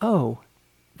 oh,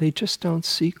 they just don't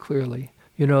see clearly.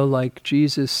 You know, like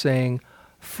Jesus saying,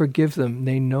 forgive them,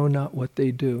 they know not what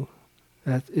they do.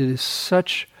 That it is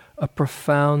such a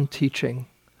profound teaching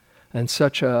and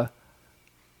such a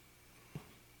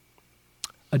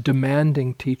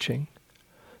demanding teaching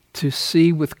to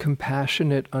see with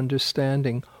compassionate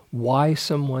understanding why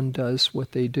someone does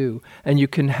what they do. And you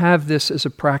can have this as a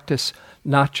practice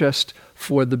not just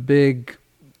for the big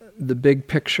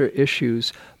picture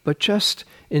issues, but just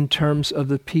in terms of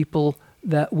the people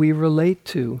that we relate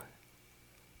to.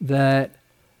 That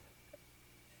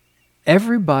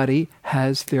everybody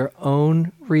has their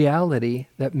own reality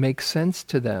that makes sense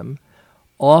to them,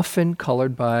 often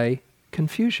colored by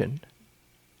confusion.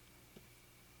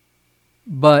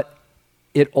 But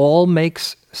it all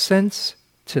makes sense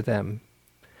to them.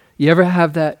 You ever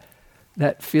have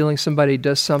that feeling somebody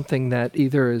does something that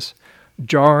either is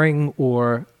jarring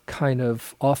or kind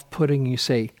of off-putting? You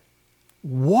say,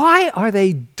 why are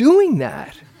they doing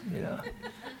that? You know?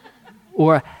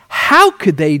 Or how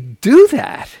could they do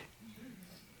that?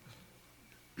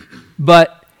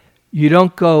 But you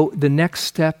don't go the next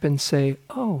step and say,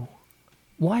 oh,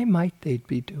 why might they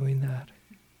be doing that?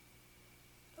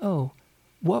 Oh,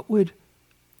 what would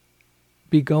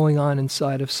be going on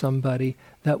inside of somebody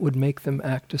that would make them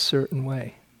act a certain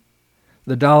way?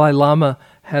 The Dalai Lama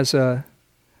has a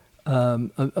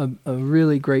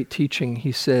really great teaching.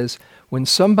 He says, when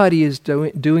somebody is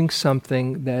doing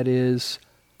something that is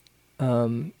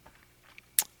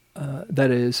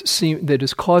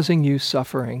causing you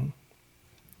suffering,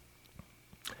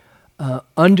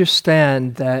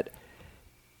 understand that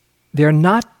they're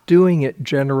not doing it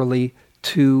generally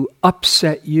to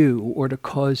upset you or to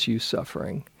cause you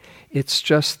suffering. It's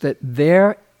just that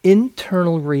their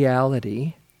internal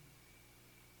reality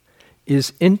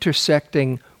is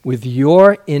intersecting with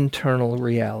your internal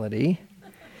reality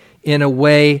in a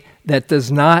way that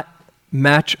does not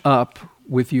match up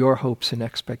with your hopes and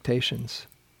expectations.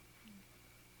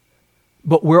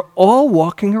 But we're all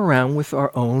walking around with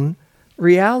our own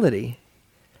reality,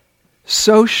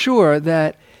 so sure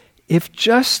that if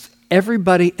just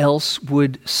everybody else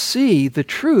would see the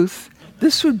truth,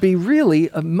 this would be really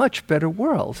a much better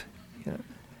world. You know?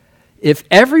 If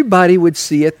everybody would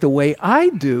see it the way I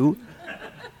do,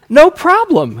 no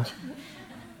problem.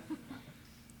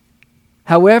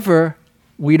 However,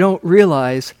 we don't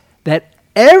realize that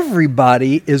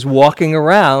everybody is walking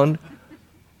around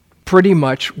pretty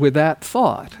much with that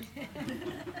thought,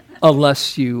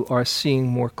 unless you are seeing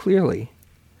more clearly.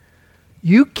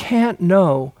 You can't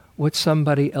know what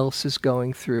somebody else is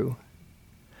going through.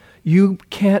 You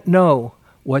can't know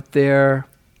what their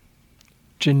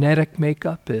genetic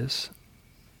makeup is.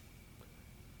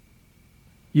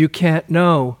 You can't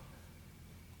know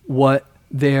what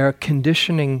their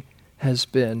conditioning has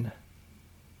been.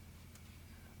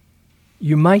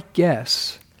 You might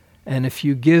guess, and if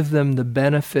you give them the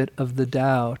benefit of the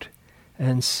doubt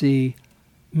and see,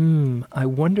 I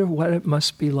wonder what it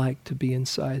must be like to be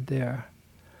inside there.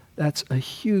 That's a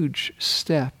huge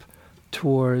step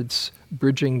towards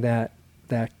bridging that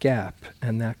gap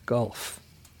and that gulf.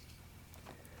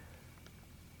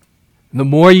 The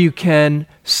more you can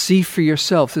see for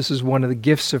yourself, this is one of the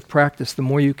gifts of practice, the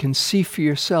more you can see for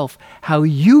yourself how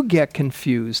you get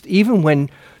confused, even when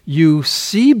you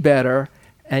see better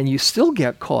and you still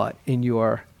get caught in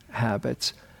your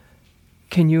habits.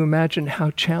 Can you imagine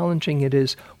how challenging it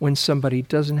is when somebody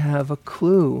doesn't have a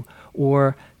clue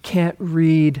or can't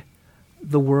read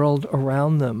the world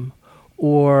around them,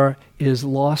 or is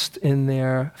lost in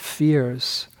their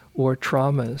fears or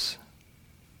traumas.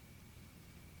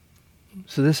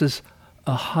 So this is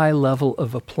a high level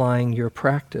of applying your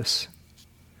practice.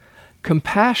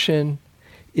 Compassion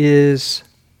is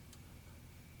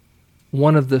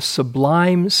one of the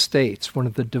sublime states, one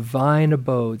of the divine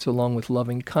abodes, along with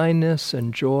loving kindness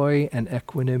and joy and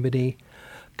equanimity.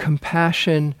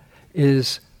 Compassion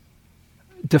is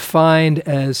defined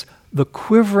as the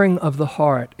quivering of the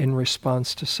heart in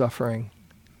response to suffering.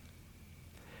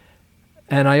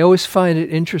 And I always find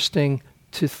it interesting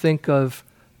to think of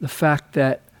the fact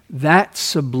that that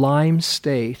sublime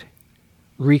state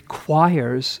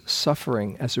requires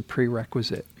suffering as a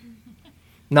prerequisite.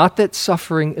 Not that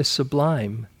suffering is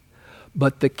sublime,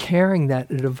 but the caring that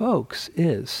it evokes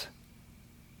is.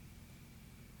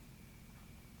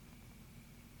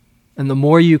 And the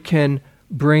more you can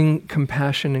bring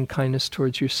compassion and kindness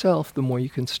towards yourself, the more you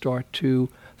can start to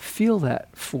feel that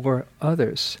for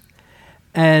others.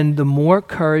 And the more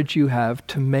courage you have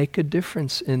to make a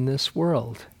difference in this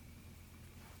world.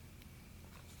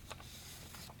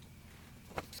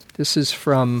 This is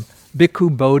from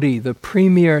Bhikkhu Bodhi, the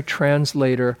premier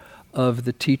translator of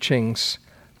the teachings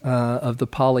of the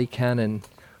Pali Canon,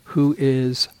 who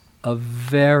is a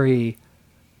very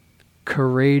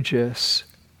courageous,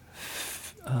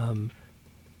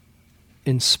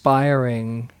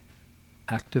 inspiring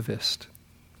activist.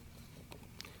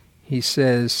 He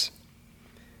says,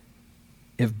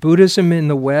 if Buddhism in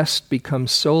the West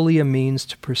becomes solely a means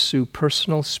to pursue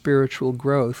personal spiritual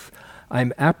growth,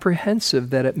 I'm apprehensive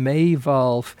that it may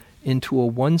evolve into a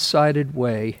one-sided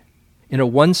way,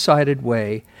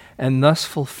 and thus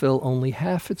fulfill only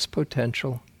half its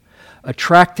potential.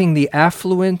 Attracting the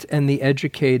affluent and the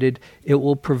educated, it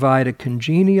will provide a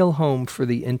congenial home for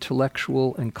the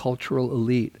intellectual and cultural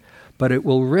elite, but it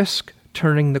will risk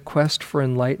turning the quest for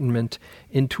enlightenment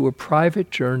into a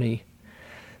private journey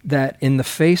that, in the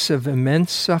face of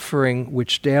immense suffering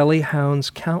which daily hounds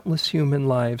countless human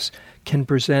lives, can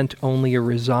present only a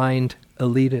resigned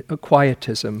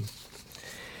quietism.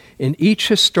 In each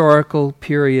historical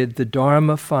period, the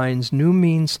Dharma finds new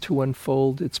means to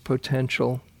unfold its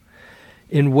potential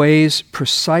in ways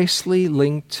precisely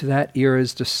linked to that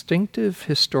era's distinctive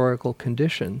historical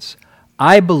conditions.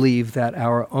 I believe that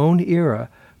our own era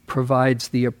provides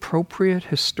the appropriate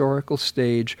historical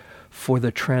stage for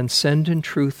the transcendent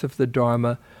truth of the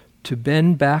Dharma to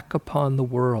bend back upon the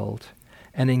world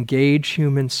and engage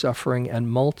human suffering at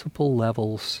multiple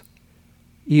levels,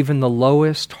 even the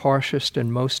lowest, harshest,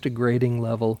 and most degrading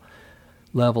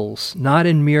levels, not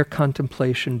in mere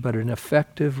contemplation, but in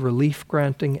effective,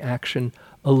 relief-granting action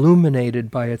illuminated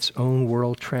by its own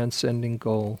world-transcending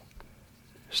goal.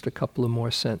 Just a couple of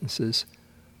more sentences.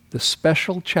 The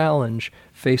special challenge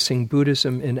facing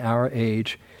Buddhism in our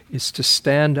age is to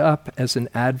stand up as an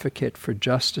advocate for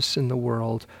justice in the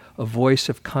world, a voice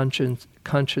of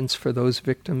conscience for those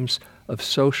victims of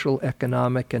social,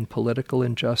 economic, and political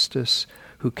injustice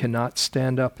who cannot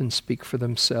stand up and speak for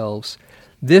themselves.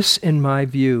 This, in my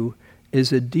view,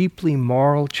 is a deeply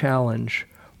moral challenge,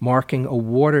 marking a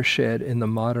watershed in the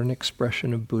modern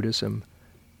expression of Buddhism.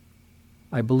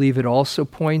 I believe it also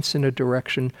points in a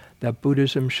direction that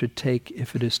Buddhism should take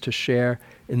if it is to share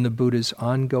in the Buddha's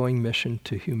ongoing mission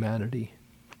to humanity.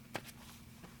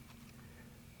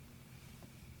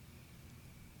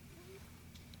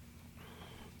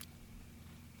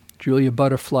 Julia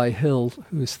Butterfly Hill,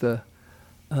 who's the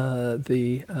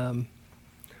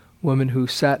woman who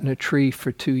sat in a tree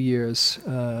for 2 years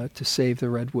to save the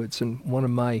redwoods, and one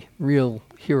of my real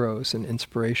heroes and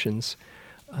inspirations.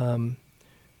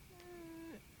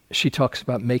 She talks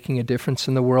about making a difference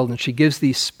in the world, and she gives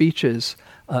these speeches,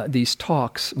 these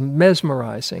talks,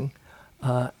 mesmerizing.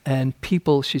 And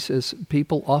people, she says,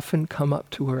 people often come up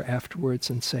to her afterwards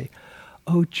and say,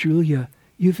 "Oh, Julia,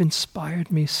 you've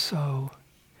inspired me so."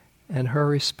 And her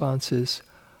response is,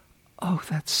 "Oh,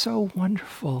 that's so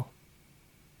wonderful.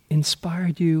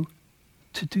 Inspired you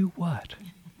to do what?"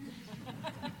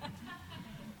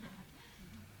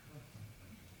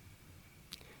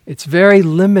 It's very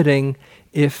limiting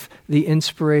if the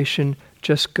inspiration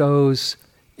just goes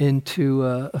into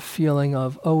a feeling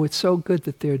of, oh, it's so good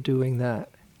that they're doing that.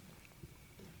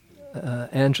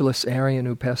 Angeles Arian,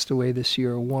 who passed away this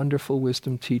year, a wonderful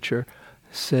wisdom teacher,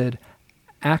 said,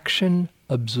 action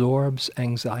absorbs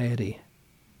anxiety.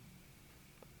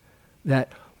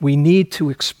 That we need to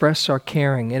express our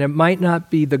caring, and it might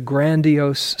not be the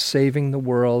grandiose saving the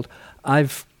world.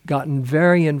 I've gotten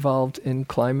very involved in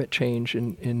climate change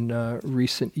in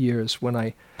recent years when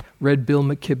I read Bill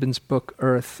McKibben's book,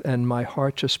 Earth, and my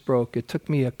heart just broke. It took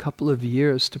me a couple of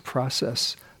years to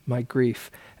process my grief.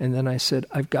 And then I said,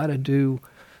 I've got to do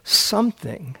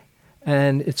something.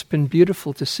 And it's been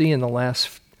beautiful to see in the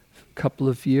last couple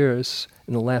of years,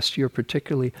 in the last year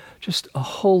particularly, just a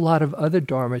whole lot of other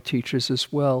Dharma teachers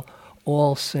as well,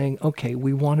 all saying, okay,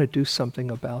 we want to do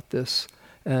something about this.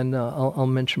 And I'll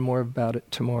mention more about it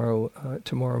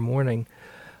tomorrow morning.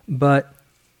 But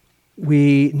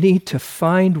we need to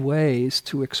find ways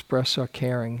to express our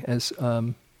caring. As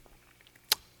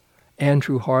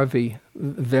Andrew Harvey,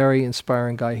 very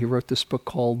inspiring guy, he wrote this book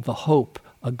called The Hope,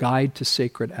 A Guide to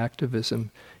Sacred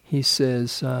Activism. He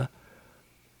says,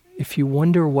 if you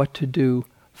wonder what to do,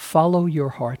 follow your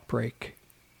heartbreak.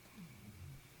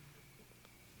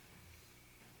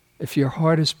 If your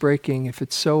heart is breaking, if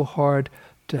it's so hard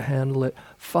to handle it,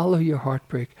 follow your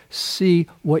heartbreak. See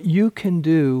what you can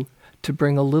do to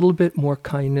bring a little bit more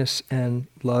kindness and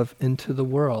love into the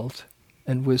world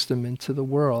and wisdom into the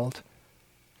world.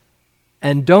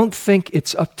 And don't think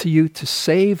it's up to you to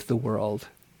save the world.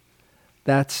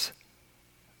 That's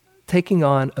taking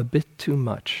on a bit too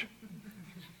much.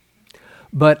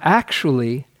 But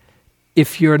actually,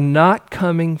 if you're not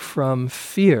coming from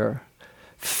fear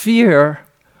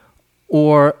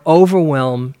or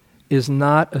overwhelm is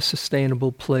not a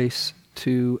sustainable place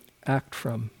to act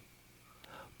from.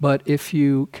 But if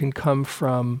you can come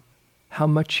from how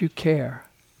much you care,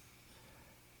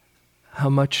 how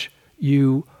much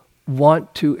you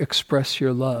want to express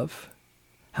your love,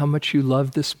 how much you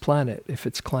love this planet if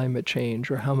it's climate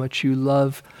change, or how much you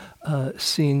love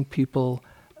seeing people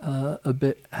a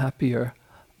bit happier,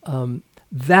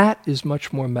 that is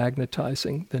much more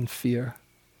magnetizing than fear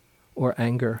or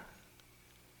anger.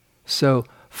 So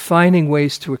finding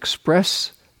ways to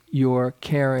express your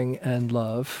caring and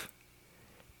love,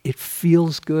 it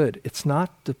feels good. It's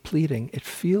not depleting. It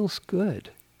feels good,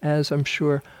 as I'm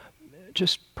sure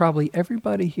just probably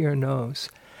everybody here knows.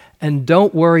 And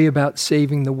don't worry about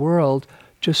saving the world.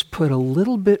 Just put a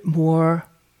little bit more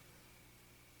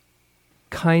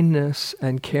kindness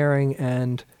and caring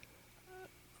and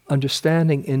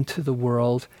understanding into the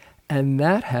world, and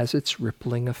that has its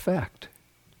rippling effect.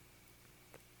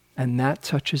 And that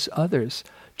touches others.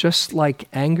 Just like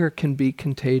anger can be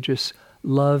contagious,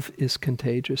 love is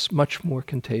contagious, much more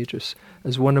contagious.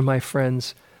 As one of my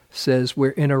friends says,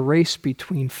 we're in a race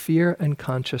between fear and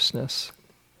consciousness.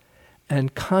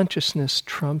 And consciousness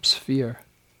trumps fear.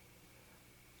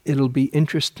 It'll be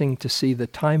interesting to see the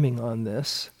timing on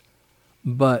this,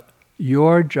 but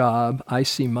your job, I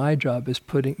see my job, is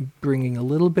bringing a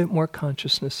little bit more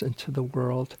consciousness into the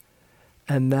world.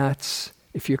 And that's,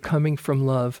 if you're coming from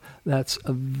love, that's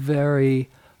a very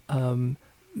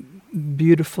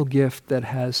beautiful gift that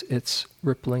has its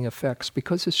rippling effects,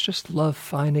 because it's just love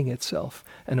finding itself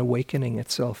and awakening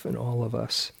itself in all of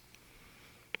us.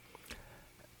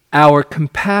 Our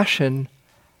compassion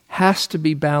has to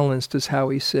be balanced, as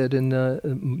Howie said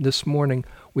this morning,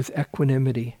 with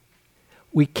equanimity.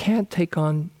 We can't take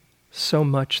on so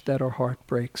much that our heart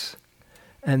breaks.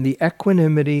 And the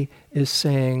equanimity is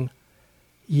saying,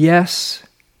 yes,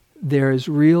 there is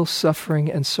real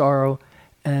suffering and sorrow,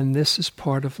 and this is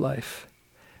part of life.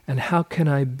 And how can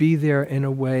I be there in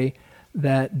a way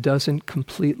that doesn't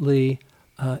completely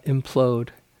implode?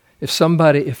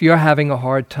 If you're having a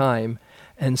hard time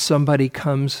and somebody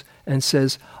comes and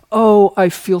says, oh, I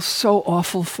feel so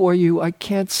awful for you, I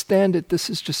can't stand it, this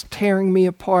is just tearing me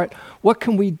apart, what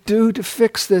can we do to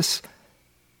fix this?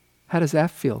 How does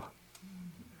that feel?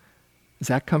 Is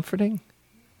that comforting?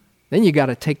 Then you got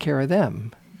to take care of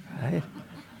them, right?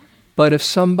 But if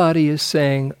somebody is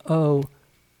saying, oh,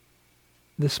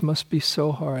 this must be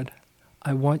so hard,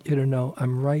 I want you to know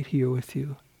I'm right here with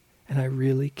you, and I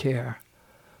really care.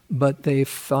 But they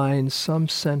find some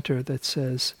center that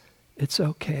says, it's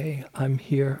okay, I'm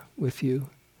here with you.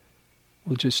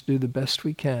 We'll just do the best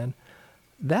we can.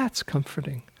 That's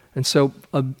comforting. And so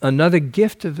another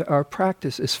gift of our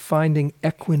practice is finding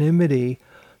equanimity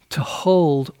to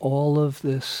hold all of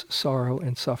this sorrow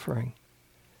and suffering.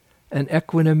 And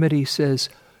equanimity says,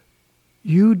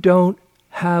 you don't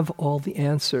have all the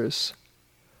answers.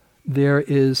 There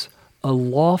is a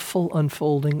lawful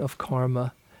unfolding of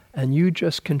karma, and you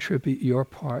just contribute your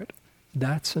part.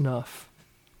 That's enough.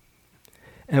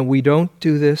 And we don't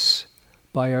do this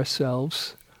by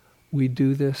ourselves. We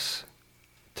do this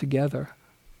together.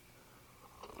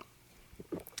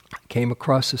 I came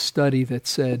across a study that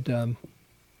said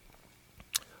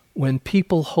when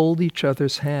people hold each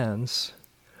other's hands,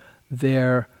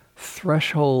 their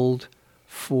threshold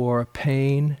for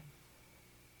pain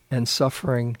and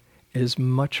suffering is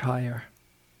much higher,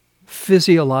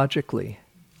 physiologically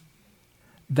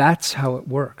That's how it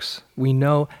works. We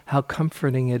know how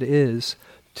comforting it is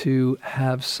to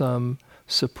have some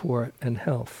support and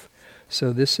health.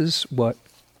 So this is what,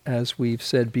 as we've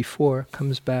said before,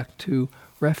 comes back to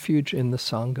refuge in the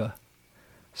Sangha.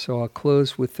 So I'll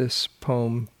close with this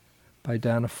poem by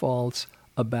Dana Falls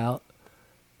about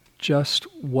just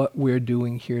what we're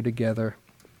doing here together.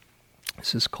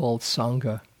 This is called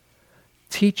Sangha.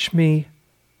 Teach me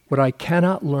what I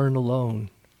cannot learn alone.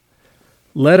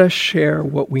 Let us share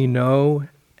what we know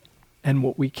and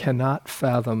what we cannot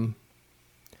fathom.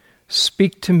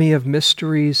 Speak to me of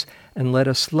mysteries and let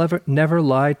us never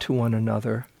lie to one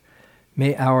another.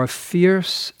 May our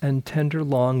fierce and tender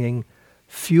longing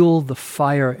fuel the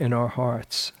fire in our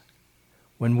hearts.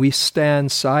 When we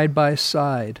stand side by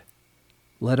side,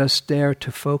 let us dare to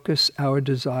focus our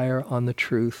desire on the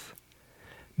truth.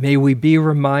 May we be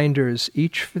reminders,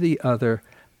 each for the other,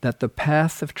 that the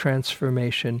path of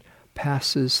transformation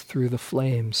passes through the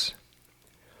flames.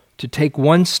 To take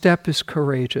one step is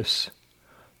courageous.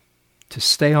 To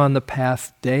stay on the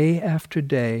path day after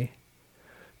day,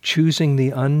 choosing the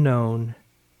unknown,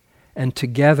 and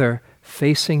together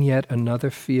facing yet another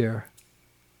fear,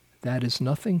 that is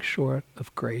nothing short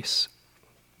of grace.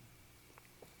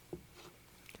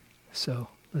 So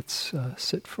let's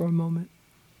sit for a moment.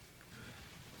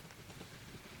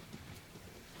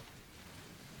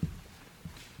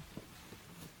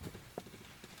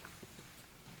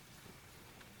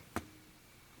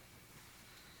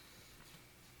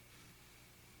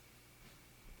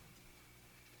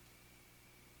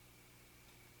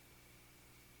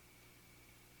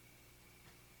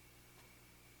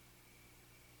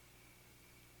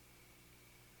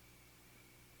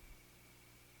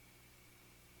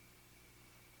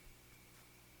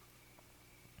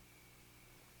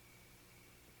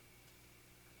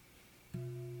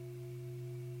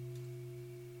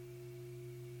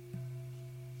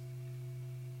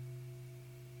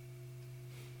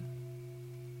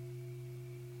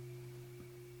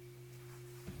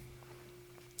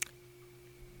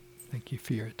 Thank you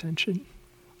for your attention.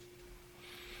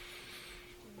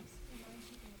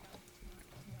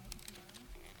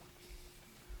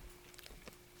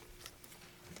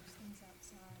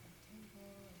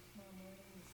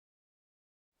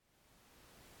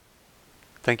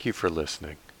 Thank you for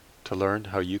listening. To learn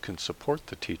how you can support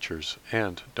the teachers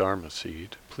and Dharma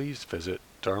Seed, please visit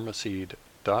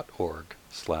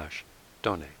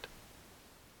dharmaseed.org/donate.